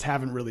I just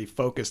haven't really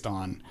focused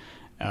on.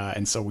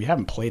 And so we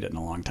haven't played it in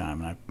a long time,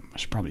 and I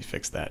should probably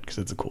fix that because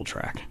it's a cool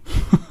track.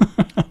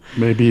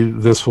 Maybe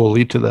this will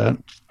lead to that.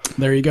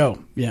 There you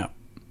go. Yeah.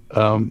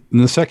 And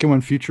the second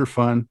one, Future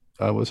Fun,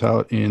 was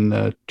out in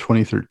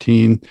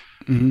 2013.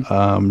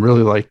 Mm-hmm.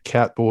 Really like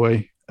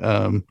Catboy.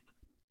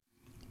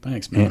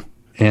 Thanks, man.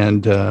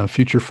 And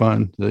Future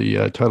Fun,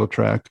 the title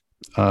track,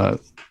 a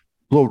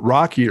little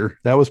rockier.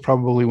 That was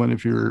probably one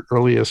of your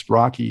earliest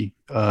rocky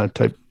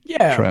type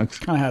tracks.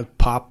 Kind of had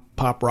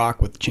pop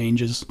rock with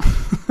changes.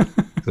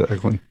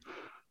 Exactly.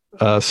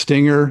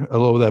 Stinger, a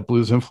little of that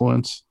blues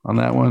influence on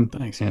that one.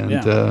 Thanks.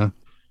 And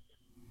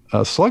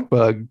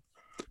Slugbug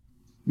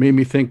made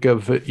me think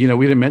of, we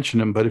didn't mention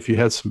him, but if you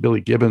had some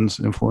Billy Gibbons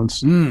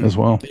influence as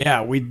well.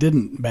 Yeah, we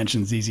didn't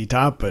mention ZZ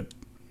Top, but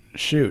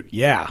shoot,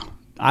 yeah.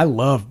 I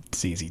love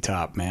ZZ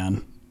Top,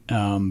 man.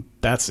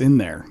 That's in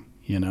there,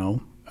 you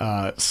know.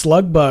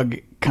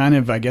 Slugbug kind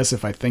of, I guess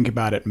if I think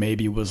about it,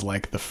 maybe was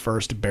like the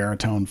first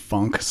baritone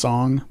funk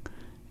song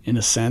in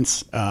a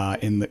sense,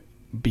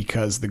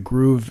 because the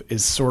groove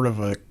is sort of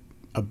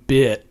a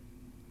bit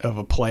of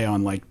a play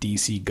on like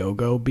DC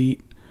Go-Go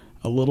beat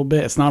a little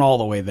bit. It's not all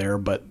the way there,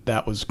 but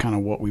that was kind of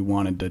what we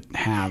wanted to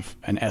have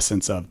an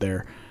essence of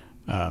there,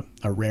 a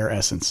rare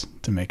essence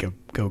to make a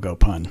go-go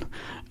pun.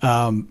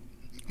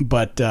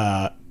 But is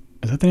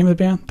that the name of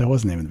the band? That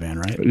was the name of the band,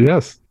 right?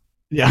 Yes.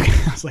 Yeah.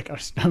 I was like,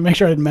 I'll make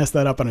sure I didn't mess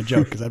that up on a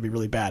joke because that'd be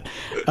really bad.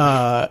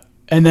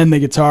 And then the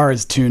guitar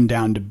is tuned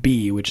down to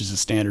B, which is a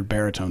standard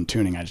baritone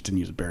tuning. I just didn't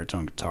use a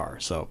baritone guitar.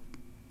 So,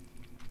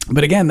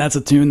 but again, that's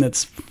a tune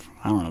that's,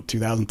 I don't know,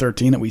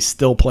 2013 that we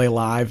still play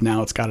live.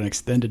 Now it's got an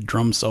extended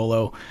drum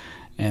solo,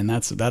 and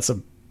that's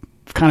a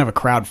kind of a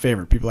crowd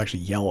favorite. People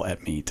actually yell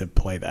at me to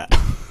play that.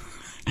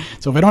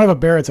 So if I don't have a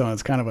baritone,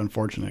 it's kind of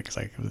unfortunate because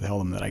I tell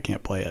them that I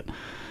can't play it.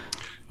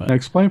 But now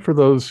explain for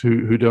those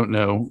who don't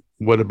know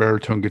what a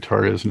baritone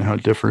guitar is and how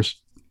it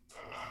differs.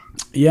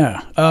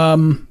 Yeah.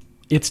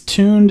 It's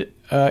tuned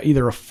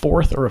either a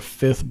fourth or a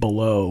fifth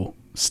below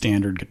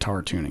standard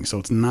guitar tuning. So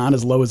it's not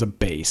as low as a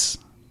bass,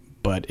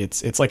 but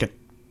it's like a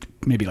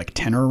maybe like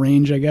tenor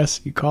range, I guess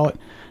you call it.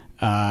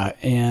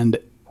 And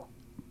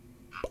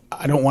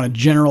I don't want to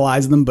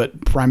generalize them,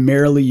 but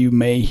primarily you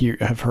may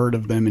have heard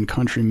of them in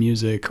country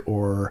music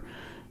or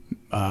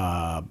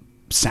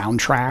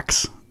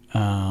soundtracks.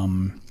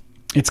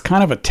 It's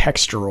kind of a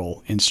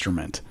textural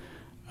instrument.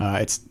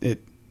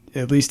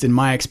 At least in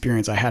my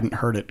experience, I hadn't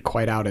heard it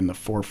quite out in the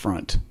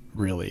forefront,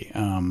 really.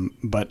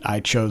 But I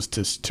chose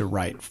to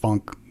write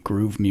funk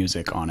groove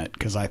music on it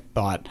because I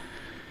thought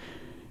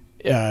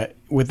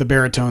with the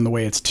baritone, the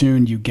way it's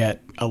tuned, you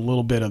get a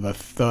little bit of a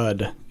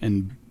thud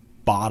and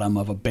bottom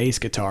of a bass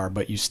guitar,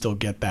 but you still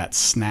get that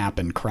snap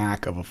and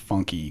crack of a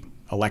funky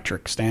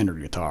electric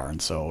standard guitar.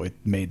 And so it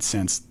made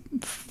sense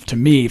to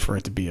me for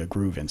it to be a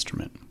groove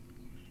instrument.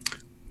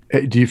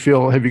 Have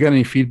you got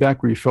any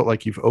feedback where you felt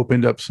like you've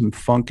opened up some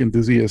funk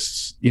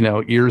enthusiasts,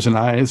 ears and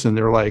eyes, and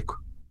they're like,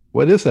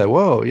 what is that?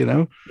 Whoa,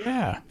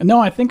 Yeah. No,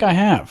 I think I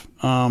have.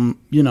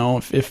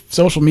 If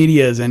social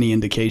media is any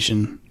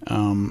indication,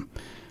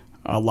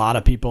 a lot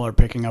of people are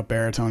picking up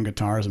baritone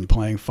guitars and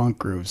playing funk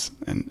grooves.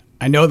 And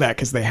I know that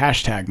because they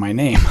hashtag my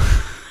name.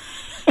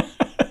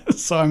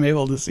 So I'm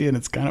able to see it. And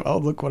it's kind of, oh,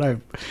 look what I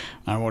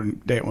don't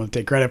want to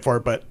take credit for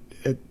it, but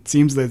it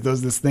seems that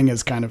this thing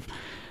has kind of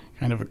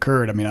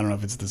occurred. I mean, I don't know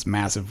if it's this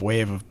massive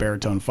wave of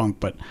baritone funk,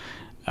 but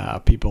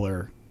people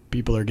are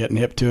getting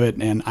hip to it,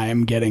 and I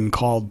am getting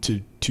called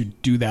to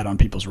do that on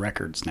people's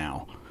records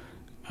now.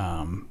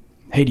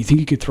 Hey, do you think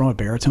you could throw a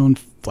baritone,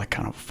 like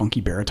kind of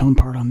funky baritone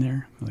part on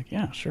there? I'm like,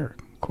 yeah, sure,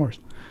 of course.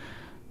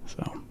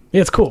 So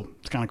yeah, it's cool.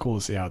 It's kind of cool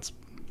to see how it's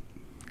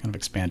kind of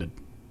expanded.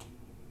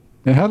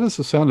 And how does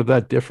the sound of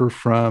that differ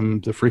from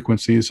the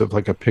frequencies of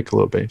like a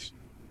piccolo bass?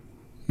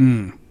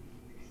 I'm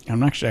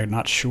actually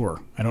not sure.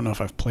 I don't know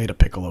if I've played a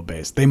piccolo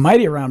bass. They might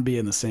around be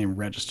in the same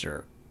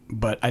register,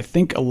 but I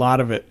think a lot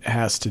of it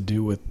has to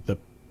do with the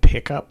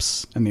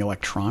pickups and the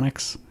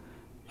electronics.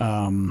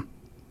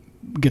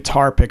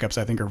 Guitar pickups,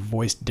 I think, are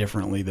voiced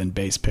differently than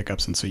bass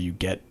pickups, and so you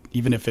get,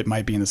 even if it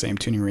might be in the same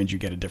tuning range, you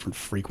get a different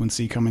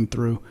frequency coming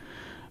through.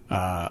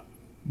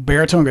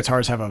 Baritone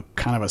guitars have a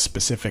kind of a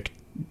specific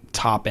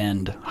top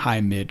end, high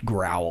mid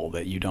growl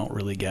that you don't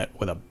really get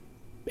with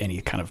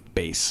any kind of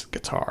bass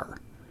guitar.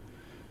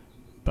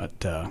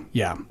 But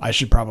yeah, I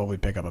should probably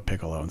pick up a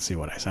piccolo and see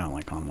what I sound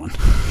like on one.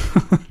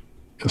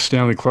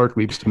 Stanley Clarke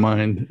leaps to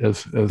mind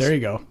as there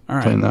you go. All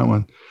right, playing that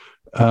one.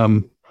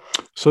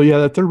 So yeah,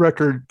 that third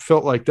record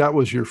felt like that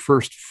was your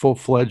first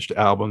full-fledged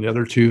album. The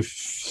other two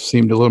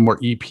seemed a little more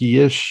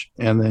EP-ish,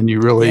 and then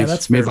you really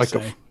made like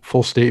a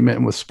full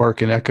statement with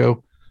Spark and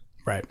Echo.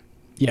 Right.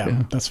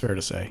 Yeah, that's fair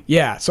to say.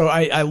 Yeah, so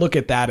I look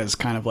at that as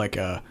kind of like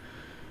the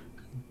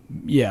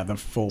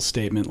full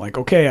statement. Like,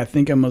 okay, I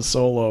think I'm a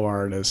solo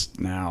artist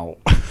now.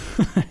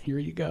 Here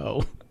you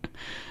go.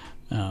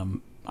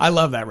 I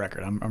love that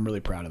record. I'm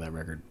really proud of that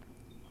record.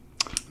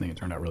 I think it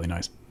turned out really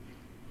nice.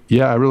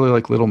 Yeah, I really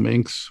like Little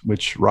Minx,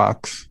 which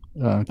rocks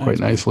quite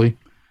nicely.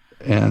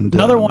 And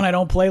another one I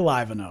don't play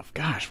live enough.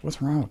 Gosh, what's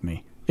wrong with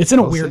me? It's in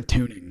a weird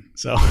tuning,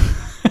 so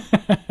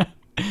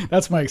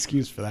that's my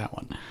excuse for that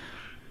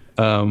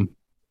one.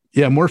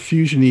 Yeah, more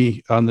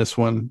fusion-y on this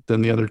one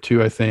than the other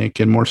two, I think,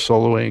 and more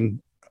soloing,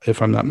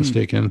 if I'm not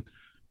mistaken.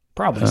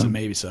 Probably so,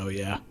 maybe so,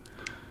 yeah.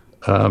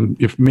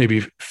 If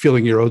maybe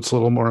feeling your oats a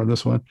little more on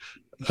this one.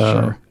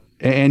 Sure.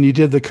 And you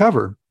did the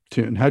cover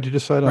tune. How'd you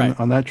decide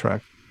on that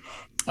track?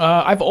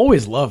 I've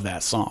always loved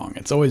that song.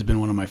 It's always been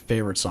one of my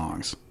favorite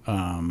songs.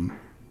 I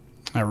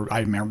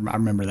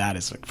remember that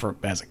as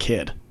a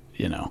kid,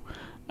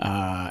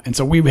 and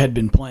so we had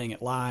been playing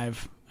it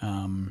live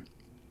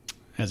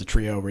as a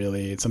trio,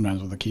 really,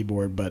 sometimes with a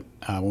keyboard. But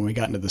when we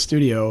got into the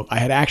studio, I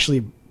had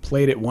actually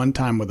played it one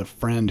time with a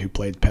friend who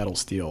played pedal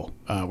steel.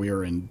 We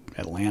were in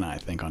Atlanta, I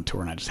think, on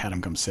tour, and I just had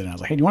him come sit, and I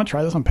was like, hey, do you want to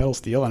try this on pedal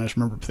steel? And I just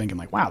remember thinking,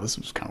 like, wow, this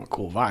was kind of a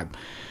cool vibe.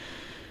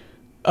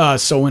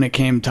 So when it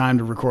came time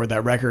to record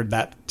that record,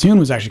 that tune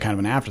was actually kind of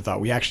an afterthought.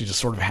 We actually just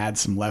sort of had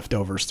some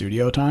leftover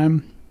studio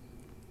time.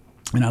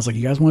 And I was like,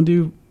 you guys want to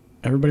do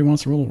Everybody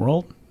Wants to Rule the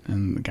World?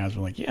 And the guys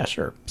were like, yeah,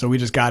 sure. So we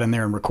just got in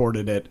there and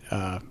recorded it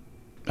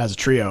as a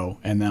trio.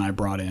 And then I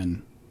brought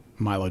in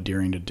Milo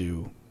Deering to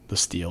do the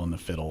steel and the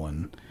fiddle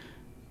and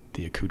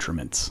the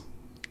accoutrements.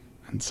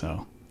 And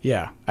so,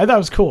 yeah, I thought it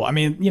was cool. I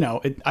mean,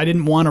 I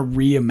didn't want to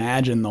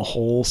reimagine the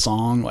whole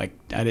song. Like,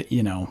 it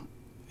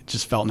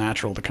just felt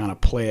natural to kind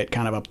of play it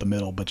kind of up the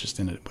middle, but just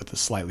in it with a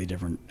slightly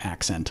different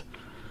accent,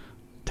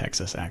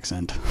 Texas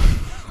accent.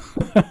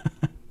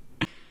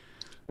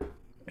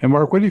 And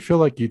Mark, what do you feel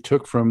like you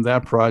took from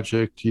that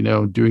project,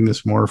 doing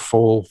this more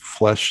full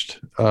fleshed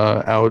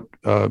out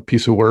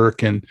piece of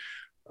work? And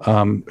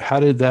how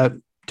did that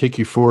take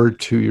you forward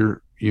to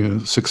your,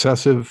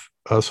 successive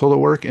solo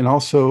work? And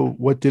also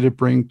what did it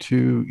bring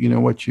to,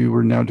 what you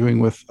were now doing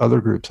with other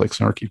groups like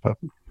Snarky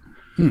Puppy?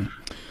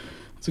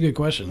 That's a good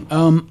question.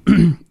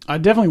 I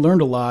definitely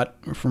learned a lot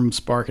from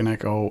Spark and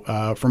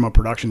Echo from a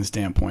production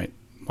standpoint,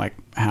 like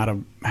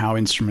how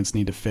instruments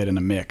need to fit in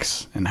a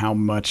mix and how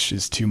much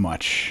is too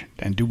much,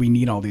 and do we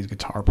need all these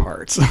guitar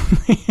parts,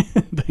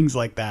 things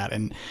like that,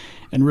 and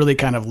really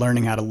kind of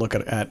learning how to look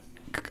at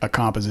a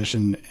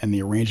composition and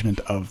the arrangement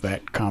of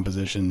that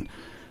composition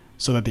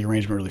so that the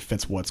arrangement really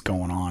fits what's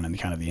going on and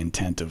kind of the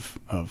intent of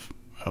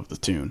the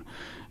tune.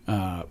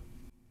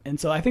 And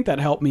so I think that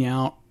helped me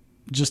out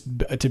just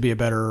to be a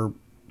better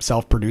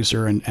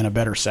self-producer and a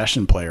better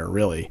session player,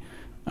 really.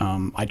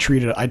 I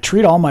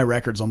treat all my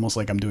records almost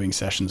like I'm doing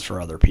sessions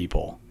for other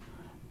people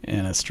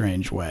in a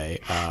strange way,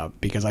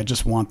 because I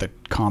just want the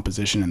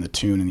composition and the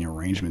tune and the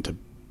arrangement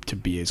to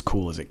be as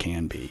cool as it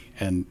can be.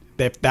 And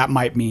that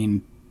might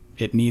mean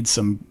it needs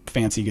some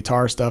fancy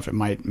guitar stuff. It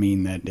might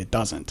mean that it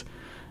doesn't.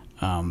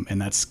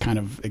 And that's kind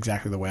of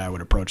exactly the way I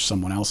would approach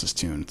someone else's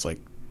tune. It's like,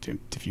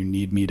 if you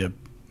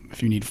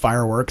need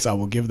fireworks, I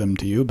will give them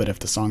to you. But if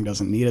the song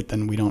doesn't need it,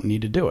 then we don't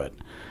need to do it.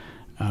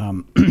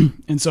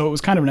 And so it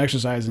was kind of an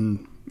exercise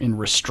in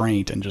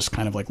restraint and just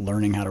kind of like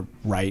learning how to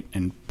write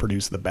and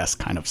produce the best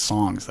kind of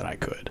songs that I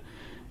could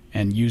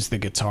and use the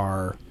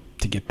guitar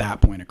to get that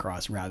point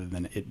across rather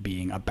than it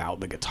being about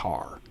the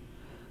guitar.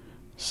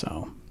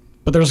 So,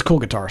 but there's cool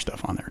guitar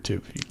stuff on there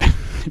too,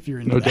 if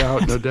you're into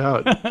that. No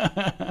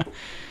doubt.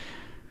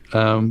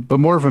 But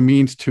more of a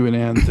means to an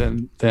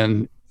end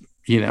than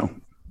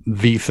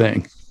the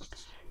thing.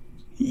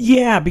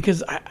 Yeah,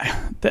 because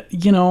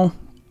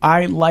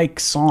I like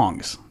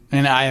songs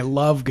and I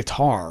love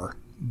guitar,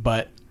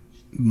 but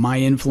my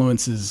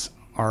influences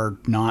are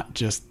not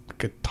just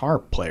guitar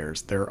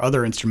players. They're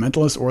other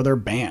instrumentalists or they're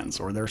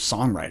bands or they're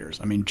songwriters.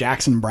 I mean,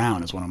 Jackson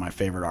Browne is one of my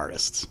favorite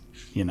artists,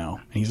 and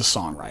he's a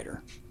songwriter,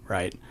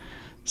 right?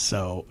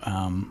 So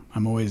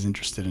I'm always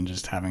interested in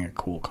just having a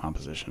cool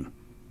composition.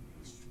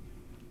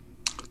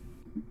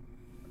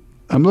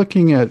 I'm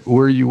looking at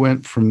where you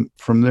went from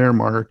there,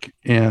 Mark,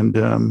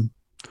 and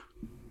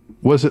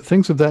was it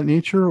Things of That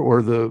Nature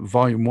or the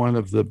volume 1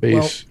 of the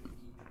bass? Well,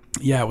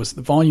 yeah, it was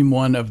the volume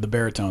 1 of the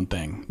baritone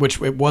thing, which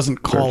it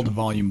wasn't called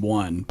volume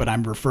 1, but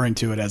I'm referring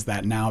to it as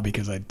that now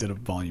because I did a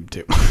volume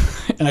 2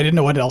 and I didn't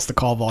know what else to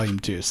call volume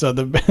 2. So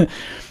the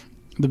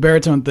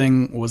baritone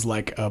thing was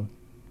like a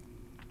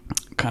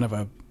kind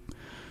of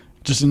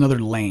just another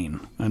lane,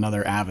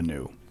 another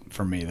avenue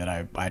for me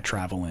that I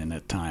travel in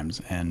at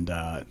times. And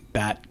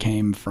that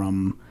came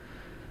from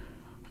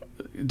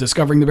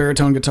discovering the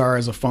baritone guitar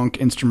as a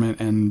funk instrument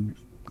and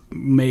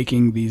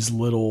making these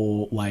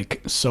little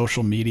like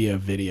social media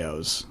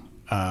videos.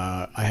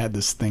 I had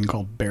this thing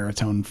called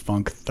Baritone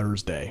Funk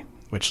Thursday,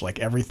 which like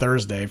every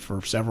Thursday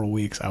for several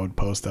weeks I would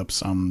post up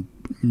some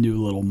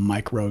new little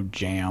micro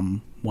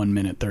jam 1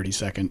 minute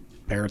 30-second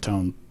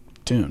baritone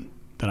tune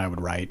that I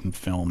would write and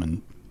film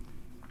and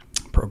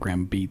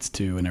program beats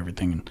to and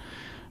everything. And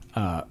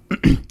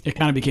it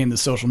kind of became the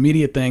social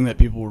media thing that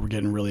people were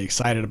getting really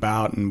excited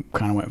about and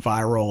kind of went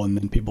viral, and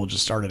then people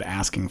just started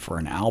asking for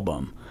an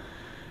album.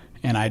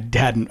 And I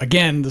hadn't,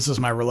 again, this is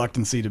my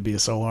reluctancy to be a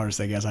solo artist,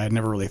 I guess. I had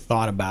never really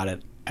thought about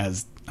it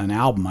as an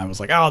album. I was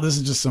like, oh, this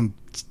is just some,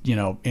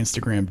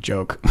 Instagram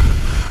joke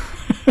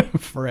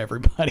for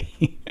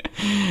everybody.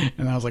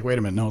 And I was like, wait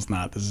a minute, no, it's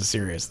not. This is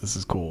serious. This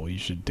is cool. You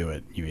should do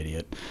it, you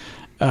idiot.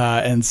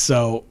 And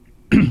so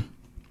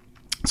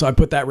I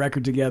put that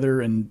record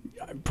together and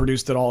I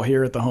produced it all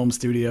here at the home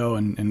studio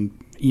and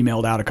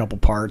emailed out a couple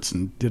parts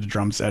and did a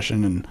drum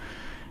session, and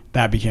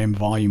that became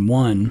volume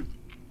 1.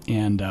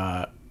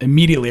 And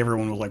immediately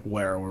everyone was like,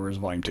 where's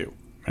volume 2?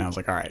 And I was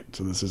like, all right,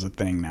 so this is a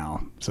thing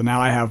now. So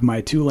now I have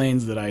my 2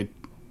 lanes that I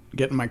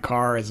get in my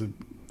car as a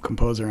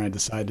composer and I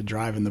decide to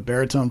drive in the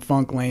baritone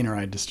funk lane, or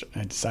I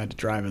decide to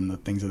drive in the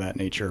Things of That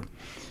Nature,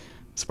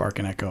 Spark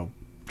and Echo,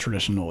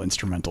 traditional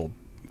instrumental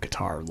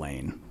guitar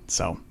lane.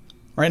 So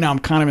right now I'm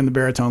kind of in the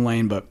baritone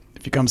lane, but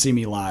if you come see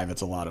me live,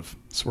 it's a lot of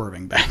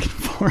swerving back and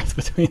forth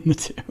between the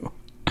two.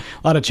 A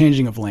lot of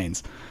changing of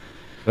lanes.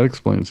 That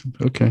explains it.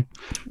 Okay.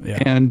 Yeah.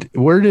 And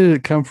where did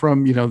it come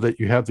from, that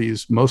you have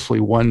these mostly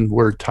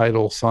one-word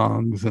title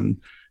songs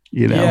and,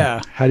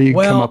 how do you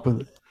come up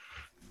with it?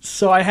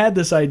 So I had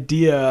this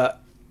idea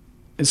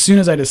as soon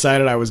as I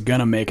decided I was going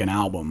to make an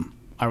album.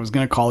 I was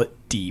going to call it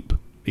Deep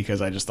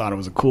because I just thought it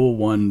was a cool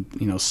one,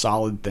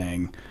 solid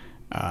thing.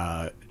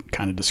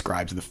 Kind of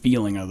describes the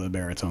feeling of the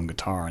baritone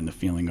guitar and the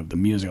feeling of the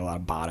music, a lot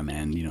of bottom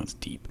end, it's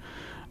deep.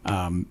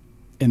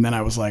 And then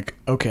I was like,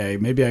 okay,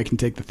 maybe I can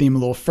take the theme a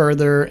little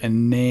further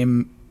and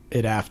name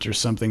it after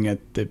something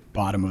at the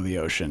bottom of the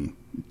ocean,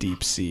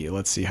 deep sea.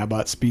 Let's see, how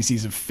about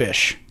Species of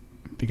Fish?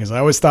 Because I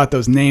always thought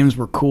those names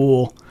were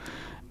cool.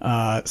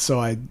 So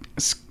I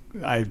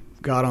I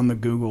got on the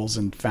Googles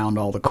and found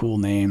all the cool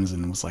names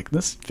and was like,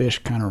 this fish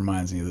kind of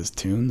reminds me of this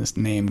tune. This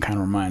name kind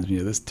of reminds me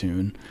of this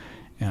tune.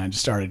 And I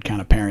just started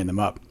kind of pairing them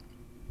up.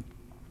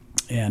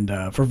 And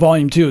for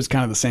volume 2, it's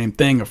kind of the same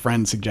thing. A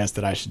friend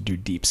suggested I should do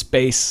Deep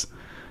Space.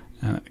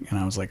 And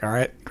I was like, all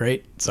right,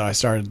 great. So I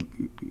started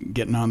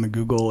getting on the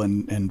Google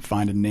and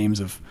finding names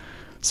of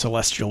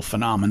celestial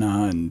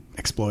phenomena and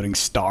exploding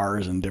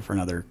stars and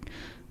different other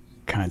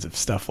kinds of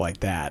stuff like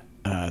that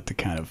to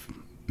kind of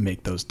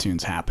make those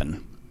tunes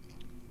happen.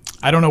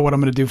 I don't know what I'm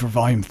going to do for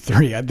volume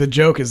 3. The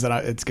joke is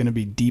that it's going to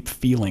be Deep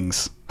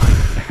Feelings.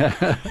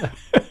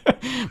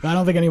 But I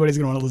don't think anybody's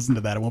going to want to listen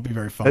to that. It won't be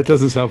very fun. That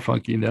doesn't sound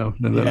funky. No.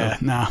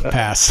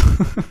 Pass.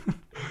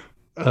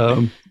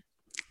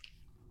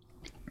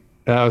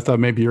 I thought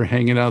maybe you're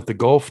hanging out the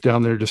Gulf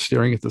down there, just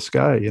staring at the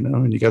sky,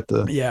 and you got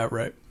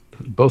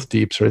both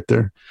deeps right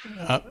there.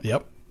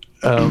 Yep.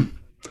 I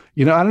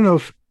don't know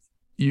if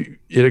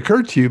it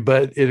occurred to you,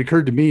 but it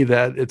occurred to me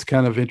that it's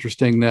kind of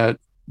interesting that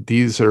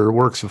these are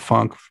works of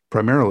funk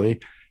primarily,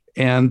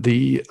 and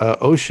the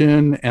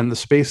ocean and the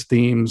space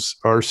themes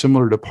are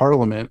similar to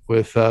Parliament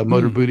with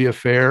Motor Booty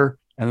Affair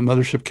and the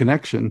Mothership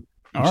Connection,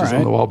 which is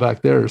on the wall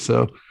back there.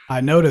 So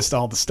I noticed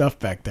all the stuff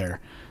back there.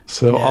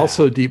 So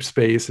also Deep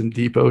Space and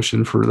Deep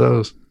Ocean for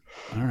those.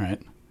 All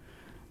right.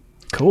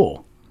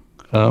 Cool.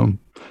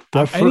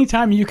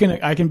 Anytime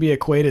I can be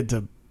equated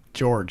to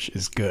George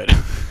is good.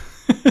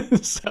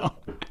 So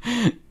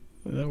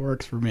that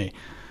works for me.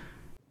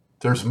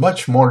 There's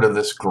much more to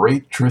this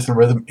great Truth in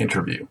Rhythm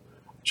interview.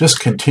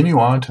 Just continue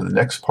on to the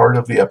next part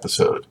of the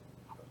episode.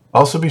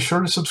 Also be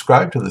sure to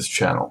subscribe to this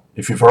channel.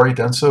 If you've already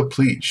done so,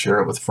 please share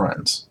it with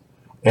friends.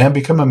 And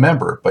become a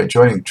member by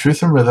joining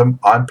Truth in Rhythm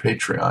on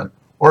Patreon,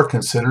 or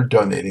consider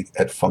donating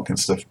at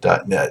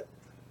funkinstuff.net.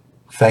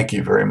 Thank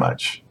you very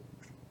much.